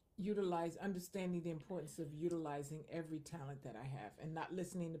understanding the importance of utilizing every talent that I have and not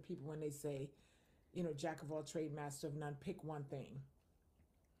listening to people when they say, jack of all trade, master of none, pick one thing.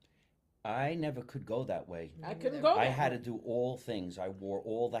 I never could go that way. I couldn't go I that had way. to do all things. I wore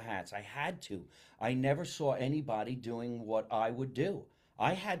all the hats. I had to. I never saw anybody doing what I would do.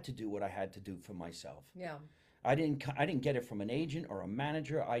 I had to do what I had to do for myself. Yeah. I didn't get it from an agent or a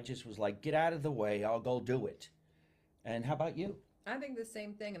manager. I just was like, get out of the way. I'll go do it. And how about you? I think the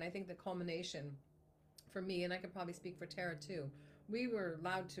same thing, and I think the culmination for me, and I could probably speak for Tara too, we were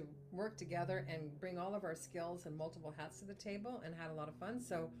allowed to work together and bring all of our skills and multiple hats to the table and had a lot of fun.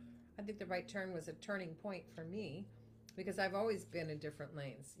 So I think the right turn was a turning point for me because I've always been in different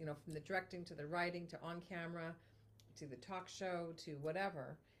lanes, from the directing to the writing to on camera to the talk show to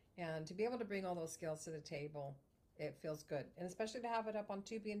whatever. And to be able to bring all those skills to the table, it feels good. And especially to have it up on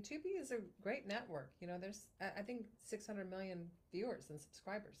Tubi. And Tubi is a great network. There's, I think, 600 million viewers and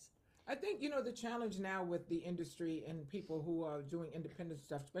subscribers. I think, the challenge now with the industry and people who are doing independent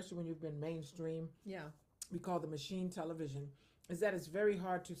stuff, especially when you've been mainstream, Yeah. we call the machine television, is that it's very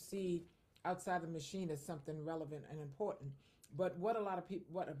hard to see outside the machine as something relevant and important. But what a lot of people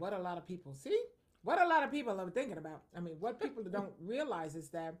are thinking about. I mean, what people don't realize is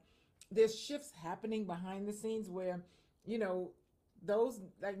that there's shifts happening behind the scenes where, those,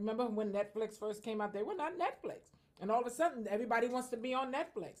 like, remember when Netflix first came out, they were not Netflix. And all of a sudden, everybody wants to be on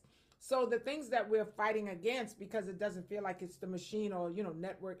Netflix. So the things that we're fighting against, because it doesn't feel like it's the machine or,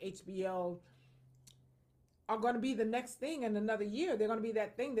 network, HBO, are going to be the next thing in another year. They're going to be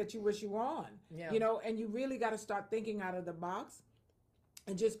that thing that you wish you were on. Yeah. And you really got to start thinking out of the box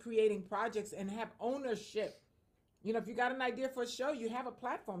and just creating projects and have ownership. If you got an idea for a show, you have a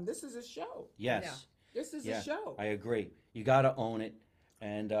platform. This is a show. Yes. Yeah. This is Yeah, a show. I agree. You got to own it.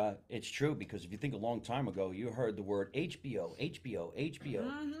 And it's true because if you think a long time ago, you heard the word HBO, HBO,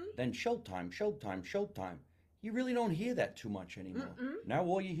 HBO, then Showtime, Showtime, Showtime. You really don't hear that too much anymore. Now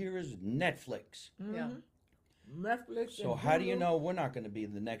all you hear is Netflix. Yeah. Netflix. So and how do you Hulu. know we're not going to be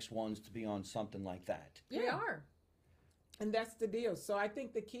the next ones to be on something like that? We Yeah. are. And that's the deal. So I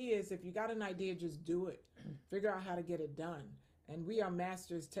think the key is if you got an idea, just do it. Figure out how to get it done. And we are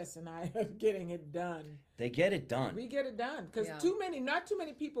masters, Tess and I, of getting it done. They get it done. We get it done because Yeah. not too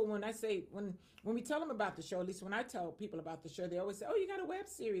many people. When we tell them about the show, at least when I tell people about the show, they always say, "Oh, you got a web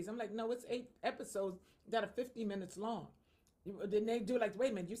series." I'm like, "No, it's 8 episodes that are 50 minutes long." Then they do like,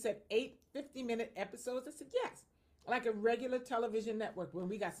 "Wait a minute, you said 50-minute episodes?" I said, "Yes, like a regular television network." When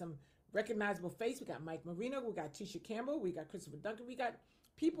we got some recognizable face, we got Mike Marino, we got Tisha Campbell, we got Christopher Duncan, we got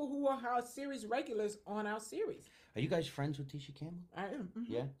people who are our series regulars on our series. Are you guys friends with Tisha Campbell? I am.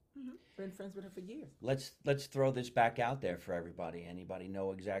 Yeah. Been friends with her for years. Let's throw this back out there for everybody. Anybody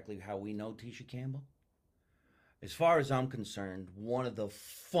know exactly how we know Tisha Campbell? As far as I'm concerned, one of the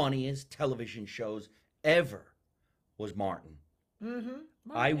funniest television shows ever was Martin.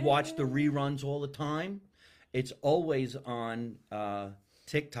 I watch the reruns all the time. It's always on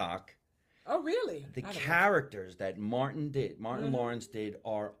TikTok. Oh, really? The I don't know. characters that Martin Lawrence did,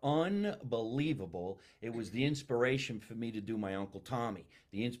 are unbelievable. It was the inspiration for me to do my Uncle Tommy.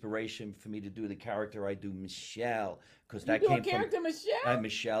 The inspiration for me to do the character I do, Michelle, because that You do a came from character, Michelle?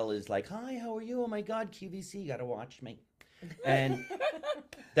 Michelle is like, "Hi, how are you? Oh my God, QVC, gotta watch me." And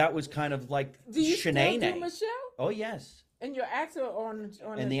that was kind of like Do you still do Shanae. Michelle? Oh yes. And your actor on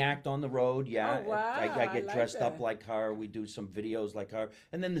And the act on the road, yeah. Oh, wow, I I get like dressed up that. like her. We do some videos like her.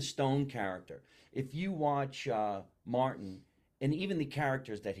 And then the Stone character. If you watch Martin, and even the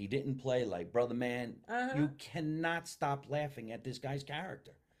characters that he didn't play, like Brother Man, you cannot stop laughing at this guy's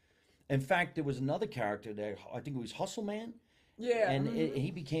character. In fact, there was another character there, I think it was Hustle Man, Yeah. and he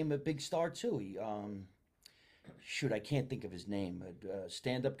became a big star too. He, shoot, I can't think of his name, a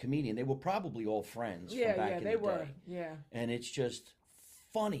stand-up comedian. They were probably all friends from back in they the were. day. Yeah. And it's just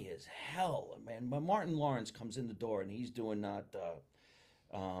funny as hell, man. When Martin Lawrence comes in the door and he's doing that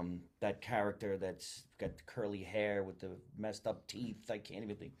character that's got the curly hair with the messed up teeth, I can't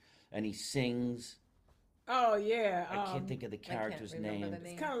even think, and he sings. Oh yeah. I can't think of the can't character's remember the name.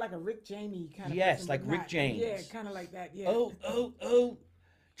 name. It's kind of like a Rick Jamie kind of. Yes, person, like but Rick not- James. Yeah, kind of like that. Yeah. Oh,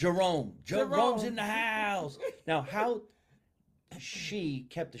 Jerome. Jerome's Jerome. in the house. Now, how she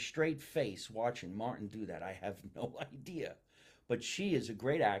kept a straight face watching Martin do that, I have no idea. But she is a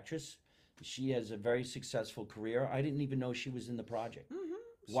great actress. She has a very successful career. I didn't even know she was in the project.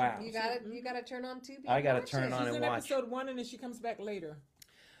 Mm-hmm. Wow. You gotta turn on Tubi. I gotta and watch turn it. on She's and in watch. episode 1, and then she comes back later.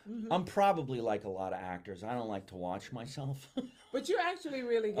 I'm probably like a lot of actors. I don't like to watch myself. But you're actually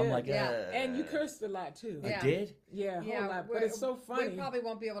really good. I'm like, Yeah. and you cursed a lot too. I Yeah. did? Yeah, a whole Yeah, lot. But it's so funny. We probably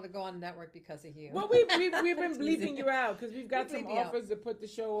won't be able to go on network because of you. Well, we've been Teasing. bleeping you out because we've got We some bleep you out. offers to put the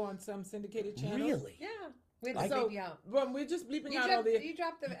show on some syndicated channels. Really? Yeah, we had to So, bleep you out. but we're just bleeping You out all dropped, the. you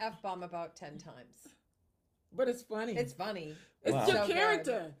dropped the F bomb about 10 times. But it's funny. It's funny. It's Wow. your So good.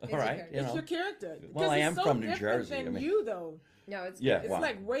 character. It's All your right. character. You It's know. your character. Well, 'Cause I it's am so from New different Jersey. Than I mean- you though. No, it's Yeah, good. It's wow.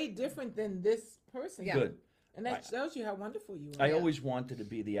 like way different than this person. Yeah. Good. And that shows you how wonderful you are. I Yeah. always wanted to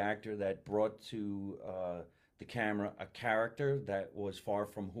be the actor that brought to the camera a character that was far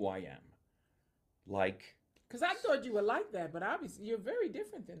from who I am. Like, Because I thought you were like that, but obviously you're very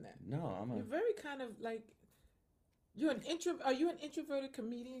different than that. no, I'm You're a. very kind of like. You're an intro. Are you an introverted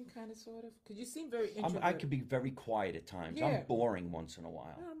comedian, kind of, sort of? Because you seem very introverted. I could be very quiet at times. Yeah. I'm boring once in a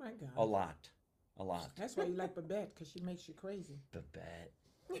while. Oh my God. A lot. A lot. That's why you like Babette, because she makes you crazy. Babette.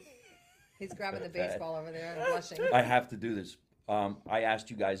 He's grabbing the Bad. baseball over there and blushing. I have to do this. I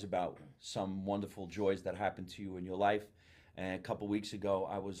asked you guys about some wonderful joys that happened to you in your life. And a couple weeks ago,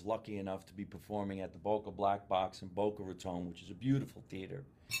 I was lucky enough to be performing at the Boca Black Box in Boca Raton, which is a beautiful theater.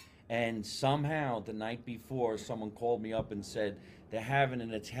 And somehow, the night before, someone called me up and said they're having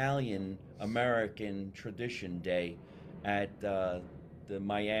an Italian American tradition day at the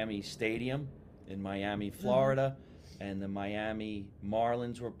Miami Stadium in Miami, Florida. And the Miami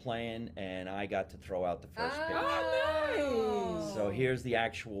Marlins were playing, and I got to throw out the first pitch. Oh, nice. So here's the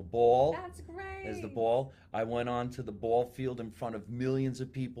actual ball. That's great. There's the ball. I went on to the ball field in front of millions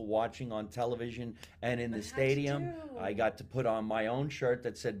of people watching on television and in the How'd you stadium. do? I got to put on my own shirt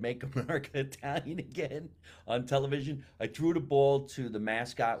that said "Make America Italian Again" on television. I threw the ball to the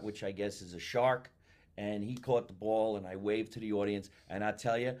mascot, which I guess is a shark, and he caught the ball, and I waved to the audience. And I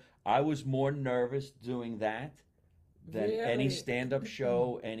tell you, I was more nervous doing that than any Really? stand-up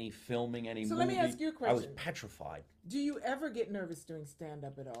show, any filming, any So movie. let me ask you a I was question. petrified. Do you ever get nervous doing stand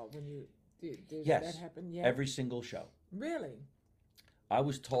up at all when you does Yes. that happen? Yeah. Every single show. Really? I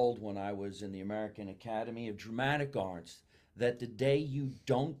was told when I was in the American Academy of Dramatic Arts that the day you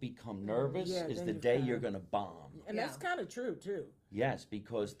don't become nervous Yeah, is then the you've day kinda- you're going to bomb. And that's Yeah. kind of true too. Yes,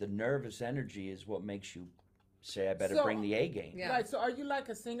 because the nervous energy is what makes you say, I better So- bring the A game. Yeah. Like, so are you like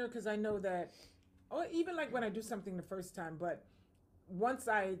a singer? Because I know that, or even like when I do something the first time, but once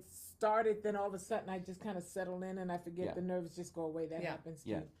I started, then all of a sudden I just kind of settle in and I forget Yeah. the nerves just go away. That Yeah. happens.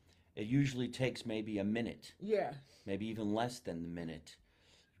 Yeah. Too. It usually takes maybe a minute, Yeah. maybe even less than the minute.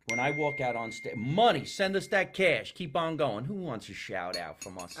 When I walk out on stage, money, send us that cash. Keep on going. Who wants a shout out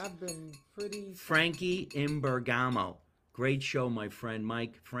from us? I've been pretty. Frankie in Bergamo. Great show, my friend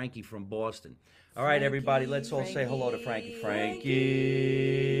Mike. Frankie from Boston. All right, everybody, let's all say hello to Frankie. Frankie.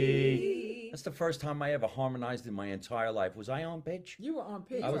 That's the first time I ever harmonized in my entire life. Was I on pitch? You were on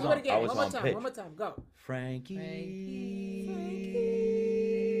pitch. I was Do on- it again. I was one more on time. pitch. One more time. Go.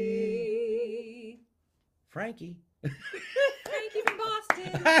 Frankie. Frankie from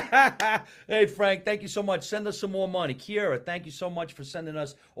Boston. Hey, Frank, thank you so much. Send us some more money. Kiera, thank you so much for sending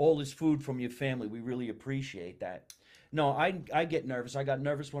us all this food from your family. We really appreciate that. No, I get nervous. I got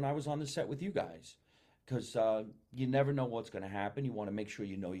nervous when I was on the set with you guys because you never know what's going to happen. You want to make sure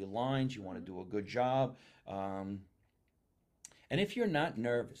you know your lines. You want to do a good job. And if you're not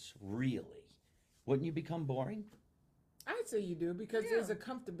nervous, really, wouldn't you become boring? I'd say you do because Yeah. there's a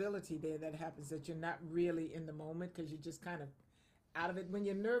comfortability there that happens that you're not really in the moment because you're just kind of out of it. When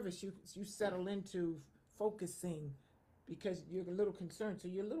you're nervous, you settle into focusing because you're a little concerned, so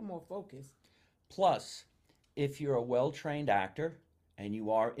you're a little more focused. Plus, if you're a well-trained actor and you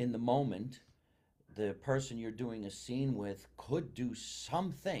are in the moment, the person you're doing a scene with could do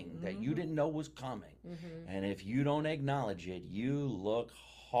something that you didn't know was coming. And if you don't acknowledge it, you look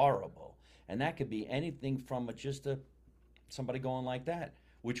horrible. And that could be anything from somebody going like that,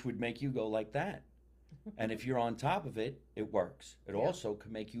 which would make you go like that. And if you're on top of it, it works. It Yeah. also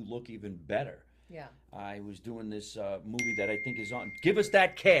can make you look even better. Yeah. I was doing this movie that I think is on. Give us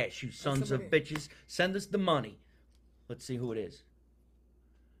that cash, you sons of somebody- bitches. Send us the money. Let's see who it is.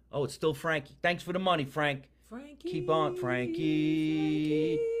 Oh, it's still Frankie. Thanks for the money, Frank. Frankie. Keep on,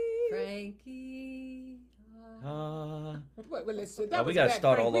 Frankie. Frankie. Well, let's, that Oh, we was gotta bad,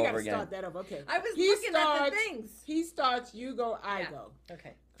 start Frank. all We over gotta again. Start that over. Okay. I was He looking at starts- the things. He starts. You go. I Yeah. go.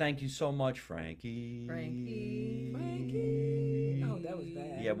 Okay. Thank you so much, Frankie. Frankie. Oh, that was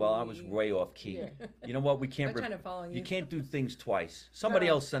bad. Yeah, well, I was way off key. Yeah. You know what? We can't. I'm trying to follow you. You can't do things twice. Somebody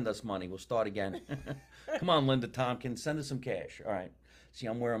No. else send us money. We'll start again. Come on, Linda Tompkins, send us some cash. All right. See,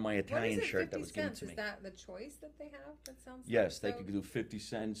 I'm wearing my What is Italian it, shirt 50 that was given cents? to me. Is that the choice that they have? That sounds Yes, they so- could do 50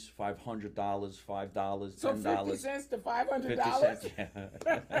 cents, $500, $5, So 50 $10. cents to $500. 50 cents.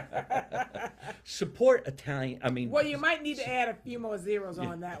 Yeah. Support Italian. I mean, Well, you might need to add a few more zeros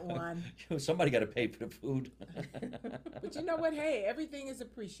on that one. somebody got to pay for the food. But you know what? Hey, everything is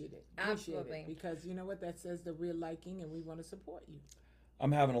appreciated. Absolutely. Because you know what? That says that we're liking and we want to support you.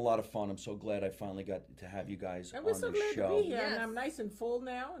 I'm having a lot of fun. I'm so glad I finally got to have you guys And we're on so the glad show. to be here. Yes. And I'm nice and full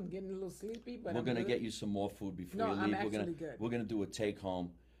now and getting a little sleepy. But We're I'm gonna good. get you some more food before No, you I'm leave. actually good. We're gonna do a take home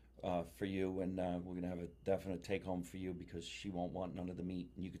for you, and we're gonna have a definite take home for you because she won't want none of the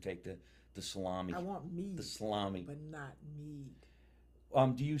meat, and you could take the salami. I want meat, the salami. but not meat.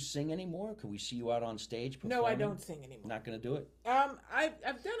 Do you sing anymore? Could we see you out on stage? No, I performing? don't sing anymore. Not gonna do it.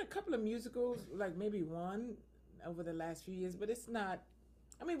 I've done a couple of musicals, like maybe one over the last few years, but it's not.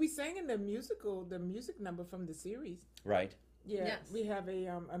 I mean, we sang in the music number from the series. Right. Yeah, Yes. we have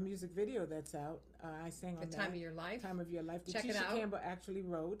a music video that's out. I sang on The that. Time of Your Life. Time of Your Life. That Check it Tisha out. Campbell actually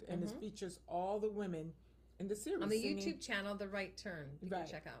wrote, and it features all the women in the series On the singing. YouTube channel, The Right Turn. You Right.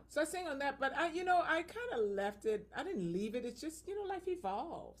 can check out. So I sang on that, but I kind of left it. I didn't leave it. It's just, life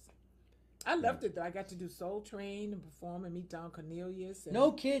evolves. I loved it though. I got to do Soul Train and perform and meet Don Cornelius. And,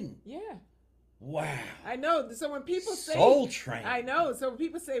 No kidding. Yeah, Wow. I know. So when people say Soul Train. I know. So when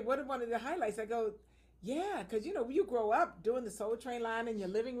people say, what are one of the highlights? I go, yeah, because you grow up doing the Soul Train line in your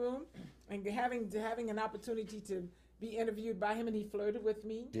living room and having an opportunity to be interviewed by him, and he flirted with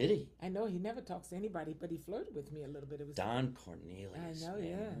me. Did he? I know he never talks to anybody, but he flirted with me a little bit. It was Don Cornelius. I know, man,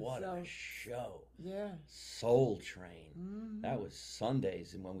 yeah. What So- a show. yeah. Soul Train. That was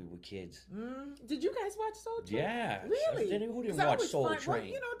Sundays and when we were kids. Did you guys watch Soul Train? Yeah. Really? Who didn't 'Cause I watch always Soul find- well,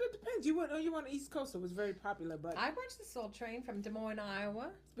 Train? that depends. You were on the East Coast, so it was very popular. But I watched the Soul Train from Des Moines,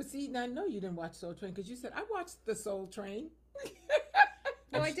 Iowa. see, now I know you didn't watch Soul Train because you said I watched the Soul Train.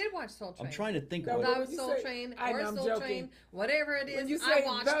 No, I did watch Soul Train. I'm trying to think No, of what what. Love would you Soul say? Train I or know, I'm Soul joking. Train, whatever it is, When you I say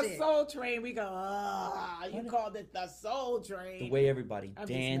watched the it. Soul Train, we go, you called it the Soul Train. The way everybody I'm just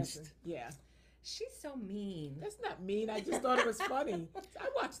danced. messing. Yeah. She's so mean. That's not mean. I just thought it was funny. I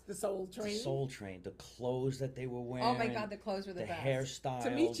watched the Soul The Train. Soul Train. The clothes that they were wearing. Oh my God, the clothes were the the best. hairstyles.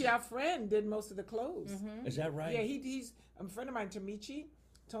 Tamichi, our friend, did most of the clothes. Is that right? Yeah, he's a friend of mine, Tamichi,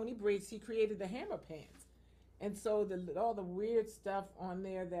 Tony Briggs. He created the hammer pants, and so all the weird stuff on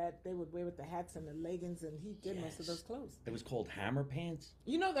there that they would wear with the hats and the leggings, and he did most of those clothes. It was called Hammer Pants.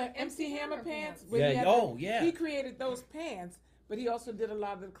 You know the MC Hammer Hammer pants? pants. where he Yeah, had oh, yeah. He created those pants, but he also did a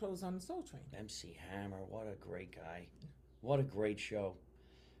lot of the clothes on the Soul Train. MC Hammer. What a great guy. What a great show.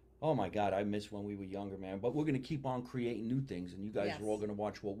 Oh my God, I miss when we were younger, man. But we're going to keep on creating new things, and you guys Yes. are all going to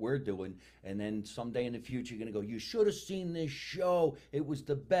watch what we're doing. And then someday in the future, you're going to go, you should have seen this show. It was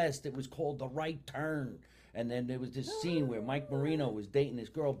the best. It was called The Right Turn. And then there was this scene where Mike Marino was dating this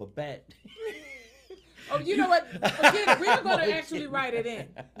girl, Babette. Oh, you know what? Again, we're going I'm to actually write it in.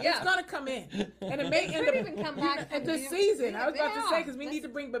 Yeah. It's going to come in, and it may end Could up even come back at from this the- season. I was about to Yeah, say because we let's- need to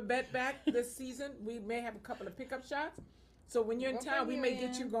bring Babette back this season. We may have a couple of pickup shots. So when you're in We'll town, we bring may you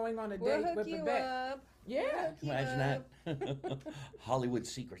get in. you going on a We'll date hook with you Babette. up. Yeah. Hook you Imagine up. that. Hollywood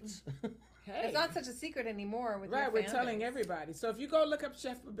secrets. Hey. It's not such a secret anymore with Right, your we're fan telling base. everybody. So if you go look up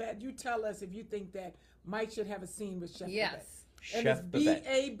Chef Babette, you tell us if you think that Mike should have a scene with Chef Babette. Yes. And Chef it's Babette.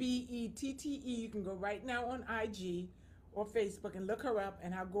 Babette. You can go right now on IG or Facebook and look her up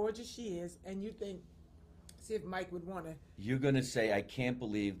and how gorgeous she is. And you think, see if Mike would want to. You're going to say, I can't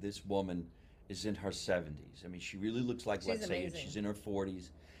believe this woman is in her 70s. I mean, she really looks like, She's let's say, amazing. she's in her 40s.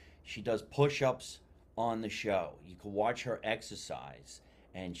 She does push-ups on the show. You can watch her exercise,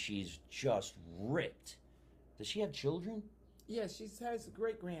 and she's just ripped. Does she have children? Yeah, she has a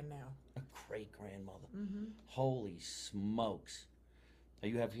great grand now. A great-grandmother. Mm-hmm. Holy smokes. Do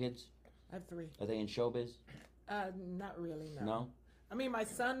you have kids? I have 3. Are they in showbiz? Not really, no. No? I mean, my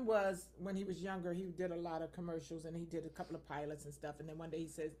son was, when he was younger, he did a lot of commercials and he did a couple of pilots and stuff. And then one day he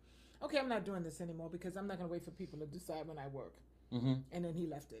says, okay, I'm not doing this anymore because I'm not going to wait for people to decide when I work. Mm-hmm. And then he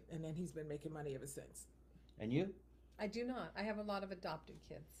left it. And then he's been making money ever since. And you? I do not. I have a lot of adopted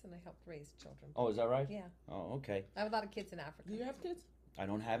kids, and I help raise children. Oh, is that right? Yeah. Oh, okay. I have a lot of kids in Africa. Do you have kids? I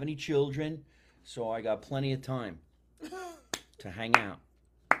don't have any children, so I got plenty of time to hang out.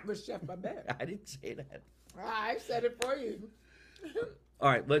 With Chef Babette. I didn't say that. I said it for you. All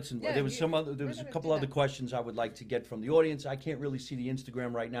right, listen. Yeah, there was you- some other. we're There was a gonna couple do other that. questions I would like to get from the audience. I can't really see the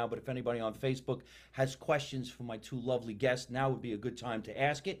Instagram right now, but if anybody on Facebook has questions for my two lovely guests, now would be a good time to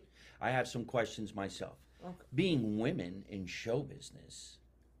ask it. I have some questions myself. Okay. Being women in show business,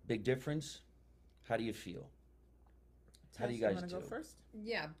 big difference. How do you feel? How do you guys want to do? go first?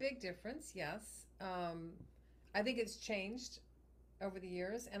 Yeah, big difference. Yes, I think it's changed over the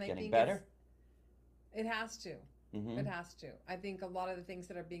years, and I Getting think better? it has to. Mm-hmm. It has to. I think a lot of the things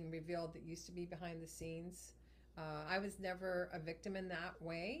that are being revealed that used to be behind the scenes. I was never a victim in that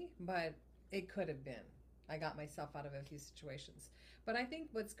way, but it could have been. I got myself out of a few situations. But I think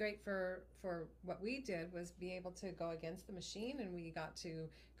what's great for what we did was be able to go against the machine, and we got to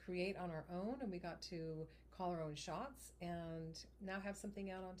create on our own, and we got to call our own shots, and now have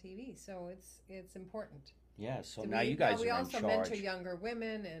something out on TV. So it's important. Yeah. So So now we- you guys we are in also charge. mentor younger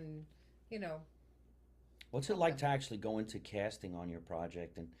women, and you know, What's it like to actually go into casting on your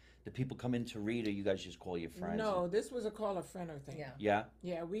project, and do people come in to read, or you guys just call your friends? No, this was a call a friend or thing. yeah. Yeah.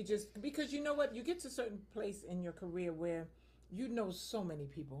 Yeah, we just because you know what, you get to a certain place in your career where you know so many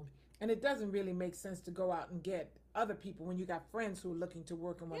people, and it doesn't really make sense to go out and get other people when you got friends who are looking to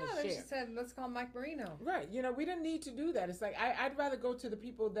work and want Yeah, to they share. just said, let's call Mike Marino. Right, you know, we didn't need to do that. It's like I'd rather go to the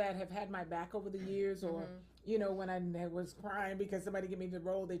people that have had my back over the years, or you know, when I was crying because somebody gave me the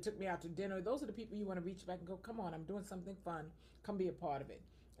role, they took me out to dinner. Those are the people you want to reach back and go, come on, I'm doing something fun, come be a part of it.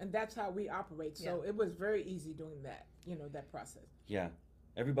 And that's how we operate. So it was very easy doing that, you know, that process. Yeah.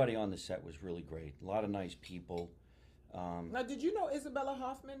 Everybody on the set was really great. A lot of nice people. Now, did you know Isabella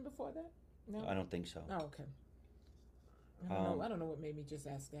Hoffman before that? No. I don't think so. Oh, okay. I don't know what made me just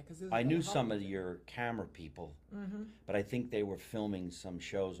ask that because I knew some of your camera people, but I think they were filming some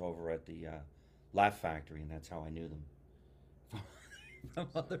shows over at the Laugh Factory, and that's how I knew them. From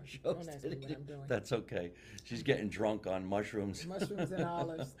other shows. Don't ask me what I'm doing. That's okay. She's getting drunk on mushrooms. Mushrooms and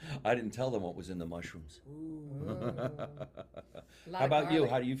olives. I didn't tell them what was in the mushrooms. Ooh. How about you?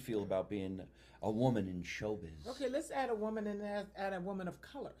 How do you feel about being a woman in showbiz? Okay, let's add a woman and add a woman of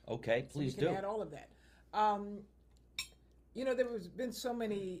color. Okay, So we please can do. add all of that. You know, been so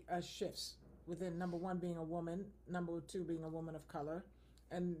many shifts within number one being a woman, number two being a woman of color,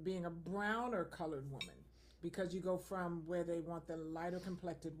 and being a brown or colored woman. Because you go from where they want the lighter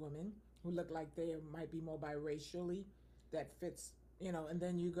complected women who look like they might be more biracially, that fits, you know, and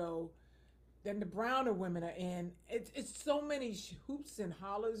then you go, then the browner women are in. It's so many hoops and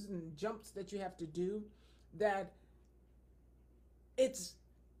hollers and jumps that you have to do that it's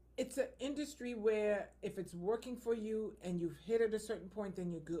an industry where if it's working for you and you've hit at a certain point, then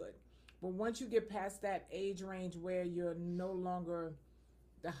you're good. But once you get past that age range where you're no longer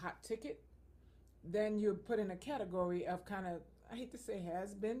the hot ticket, then you're put in a category of kind of, I hate to say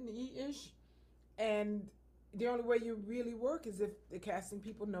has-been-ish. And the only way you really work is if the casting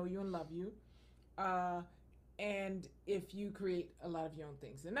people know you and love you. And if you create a lot of your own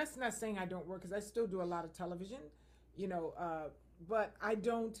things. And that's not saying I don't work, because I still do a lot of television, you know, but I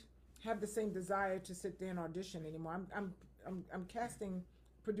don't have the same desire to sit there and audition anymore. I'm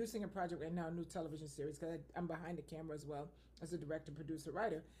producing a project right now, a new television series, because I'm behind the camera as well as a director, producer,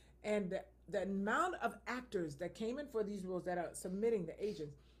 writer. And the amount of actors that came in for these roles that are submitting the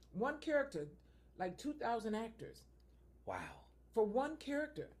agents, one character, like 2,000 actors Wow. for one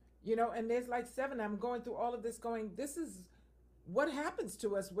character, you know, and there's like 7. I'm going through all of this going, this is what happens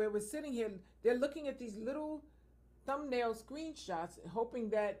to us where we're sitting here. They're looking at these little thumbnail screenshots, hoping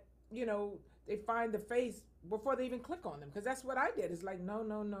that, you know, they find the face before they even click on them. Because that's what I did. It's like, no,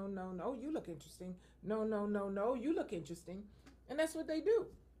 you look interesting. No, you look interesting. And that's what they do.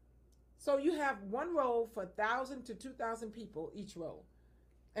 So you have one role for 1,000 to 2,000 people each role.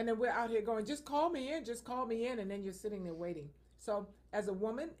 And then we're out here going, just call me in. And then you're sitting there waiting. So as a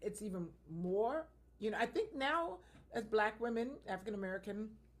woman, it's even more, you know, I think now as Black women, African American,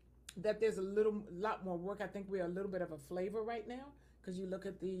 that there's a lot more work. I think we're a little bit of a flavor right now, because you look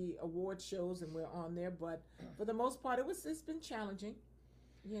at the award shows and we're on there. But for the most part, it's been challenging,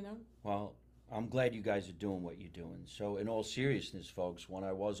 you know. Well, I'm glad you guys are doing what you're doing. So, in all seriousness, folks, when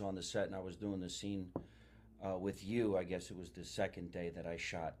I was on the set and I was doing the scene with you, I guess it was the second day that I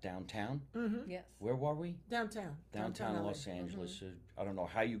shot downtown. Yes. Where were we? Downtown Downtown LA. Los Angeles. I don't know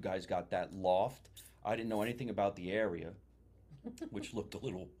how you guys got that loft. I didn't know anything about the area, which looked a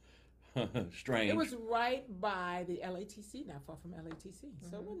little strange. It was right by the LATC, not far from LATC.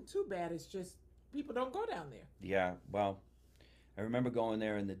 So it wasn't too bad. It's just people don't go down there. Yeah, well, I remember going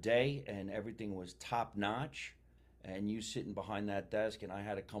there in the day and everything was top notch, and you sitting behind that desk, and I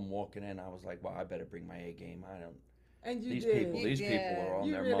had to come walking in. I was like, well, I better bring my A game. I don't. And you These did. people, You these did. people are on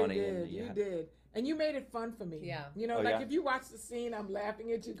You their really money. did. And You did. And you made it fun for me. Yeah. You know, Oh, like yeah? if you watch the scene, I'm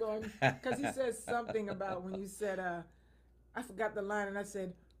laughing at you going, because he says something about when you said, I forgot the line, and I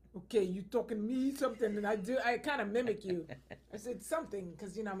said, okay, you talking to me something, and I kind of mimic you. I said something,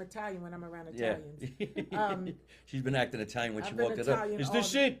 because, you know, I'm Italian when I'm around Yeah. Italians. She's been acting Italian when I've she been walked it up. Italian Is all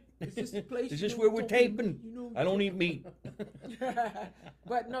this the- it? Is this the place Is you this know where we're talking- taping? you know I don't eat meat.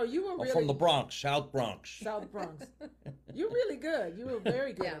 But no, you were I'm really from the Bronx, South Bronx. South Bronx. You're really good. You were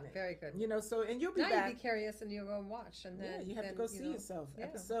very good Yeah, in it. very good. You know, so, and you'll be Now back. you'd be curious and you'll go and watch, and Yeah, then you have to then, go see know, yourself. yeah.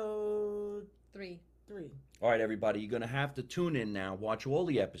 Episode 3. 3. All right, everybody, you're going to have to tune in now, watch all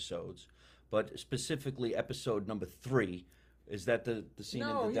the episodes, but specifically episode number 3. Is that the scene No,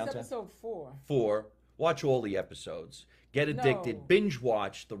 in the he's downtown? episode 4. 4. Watch all the episodes. Get addicted. No. Binge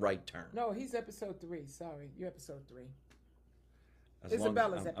watch The Right Turn. No, he's episode 3. Sorry, you're episode 3. As long as-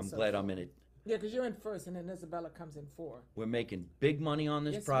 Isabella's I'm episode glad 4. I'm in it. Yeah, because you're in first, and then Isabella comes in 4. We're making big money on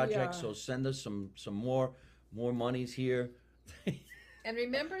this Yes, we project, are. so send us some more monies here. And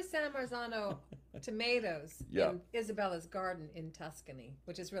remember San Marzano tomatoes Yeah. in Isabella's garden in Tuscany,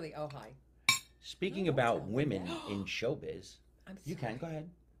 which is really Ojai. Speaking Oh, about okay. women in showbiz, I'm you sorry. can go ahead.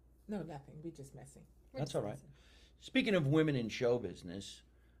 No, nothing. We just messing. We're That's just all right. messing. Speaking of women in show business,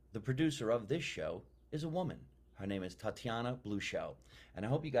 the producer of this show is a woman. Her name is Tatiana Bluchel. And I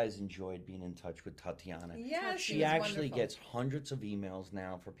hope you guys enjoyed being in touch with Tatiana. Yes, She was actually wonderful. gets hundreds of emails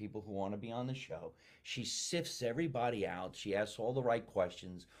now for people who want to be on the show. She sifts everybody out. She asks all the right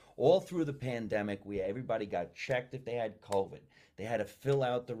questions. All through the pandemic, everybody got checked if they had COVID. They had to fill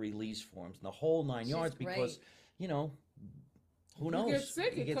out the release forms and the whole 9 She's yards because, great. you know, who knows? You get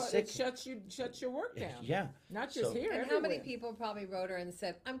sick. You it, get co- sick. it shuts your work down. Yeah. Not just So- here. And how many everywhere. people probably wrote her and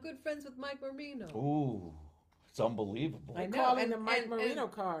said, I'm good friends with Mike Marino? Ooh, it's unbelievable. I They know, call it and- the Mike and- Marino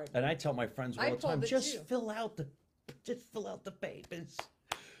and- card. And I tell my friends all I the time, pulled it just too. fill out the papers.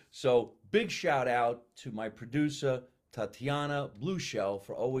 So big shout out to my producer Tatiana Bluchel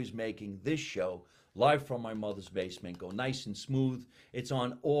for always making this show live from my mother's basement go nice and smooth. It's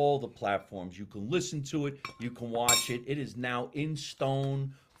on all the platforms. You can listen to it, you can watch it. It is now in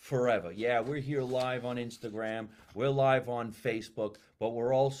stone forever. Yeah, we're here live on Instagram, we're live on Facebook, but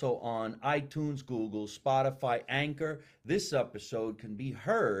we're also on iTunes, Google, Spotify, Anchor. This episode can be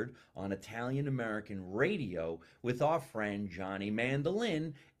heard on Italian American radio with our friend Johnny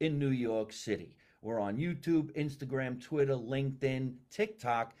Mandolin in New York City. We're on YouTube, Instagram, Twitter, LinkedIn,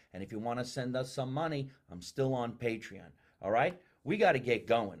 TikTok, and if you want to send us some money, I'm still on Patreon. All right? We got to get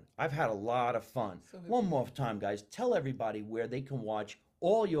going. I've had a lot of fun. One more time, guys, tell everybody where they can watch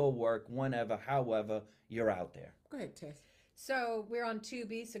all your work whenever, however you're out there. Go ahead, Tess. So we're on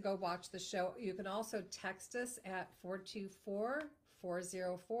Tubi, so go watch the show. You can also text us at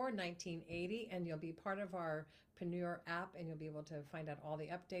 424-404-1980, and you'll be part of our Preneur app, and you'll be able to find out all the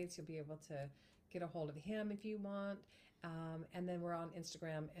updates. You'll be able to get a hold of him if you want. And then we're on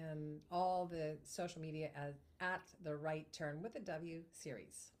Instagram and all the social media as at The Right Turn with a W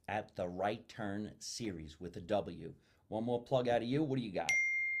series. At The Right Turn Series with a W. One more plug out of you. What do you got?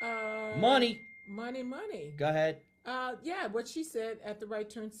 Money. Money. Go ahead. Yeah, what she said at the Right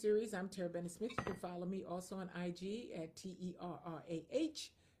Turn series. I'm Tara Bennett Smith. You can follow me also on IG at TERRAH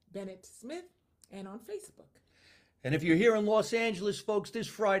Bennett Smith and on Facebook. And if you're here in Los Angeles, folks, this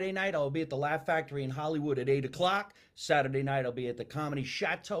Friday night I'll be at the Laugh Factory in Hollywood at 8 o'clock. Saturday night I'll be at the Comedy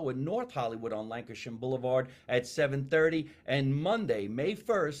Chateau in North Hollywood on Lancashire Boulevard at 7:30. And Monday, May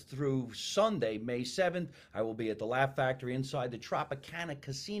 1st through Sunday, May 7th, I will be at the Laugh Factory inside the Tropicana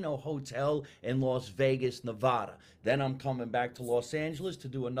Casino Hotel in Las Vegas, Nevada. Then I'm coming back to Los Angeles to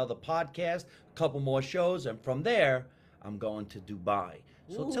do another podcast, a couple more shows, and from there, I'm going to Dubai.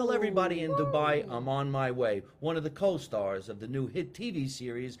 So tell everybody in Dubai I'm on my way. One of the co-stars of the new hit TV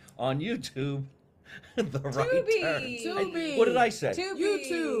series on YouTube, The Right Tubi. Turn. Tubi. What did I say? Tubi.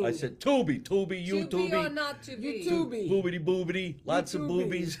 YouTube. I said Tubi, Tubi YouTube. or not Tubi? YouTube. Boobity boobity, lots of YouTubey.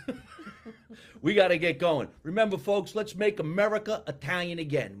 boobies. We got to get going. Remember, folks, let's make America Italian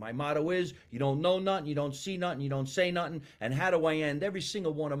again. My motto is, you don't know nothing, you don't see nothing, you don't say nothing. And how do I end every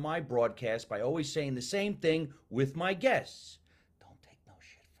single one of my broadcasts? By always saying the same thing with my guests. Don't take no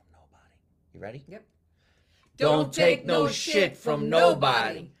shit from nobody. You ready? Yep. Don't take no shit from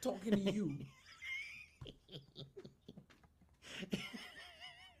nobody. Talking to you.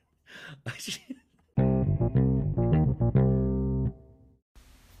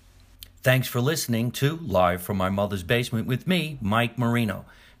 Thanks for listening to Live from My Mother's Basement with me, Mike Marino.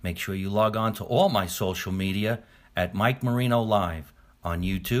 Make sure you log on to all my social media at Mike Marino Live on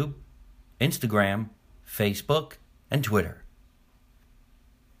YouTube, Instagram, Facebook, and Twitter.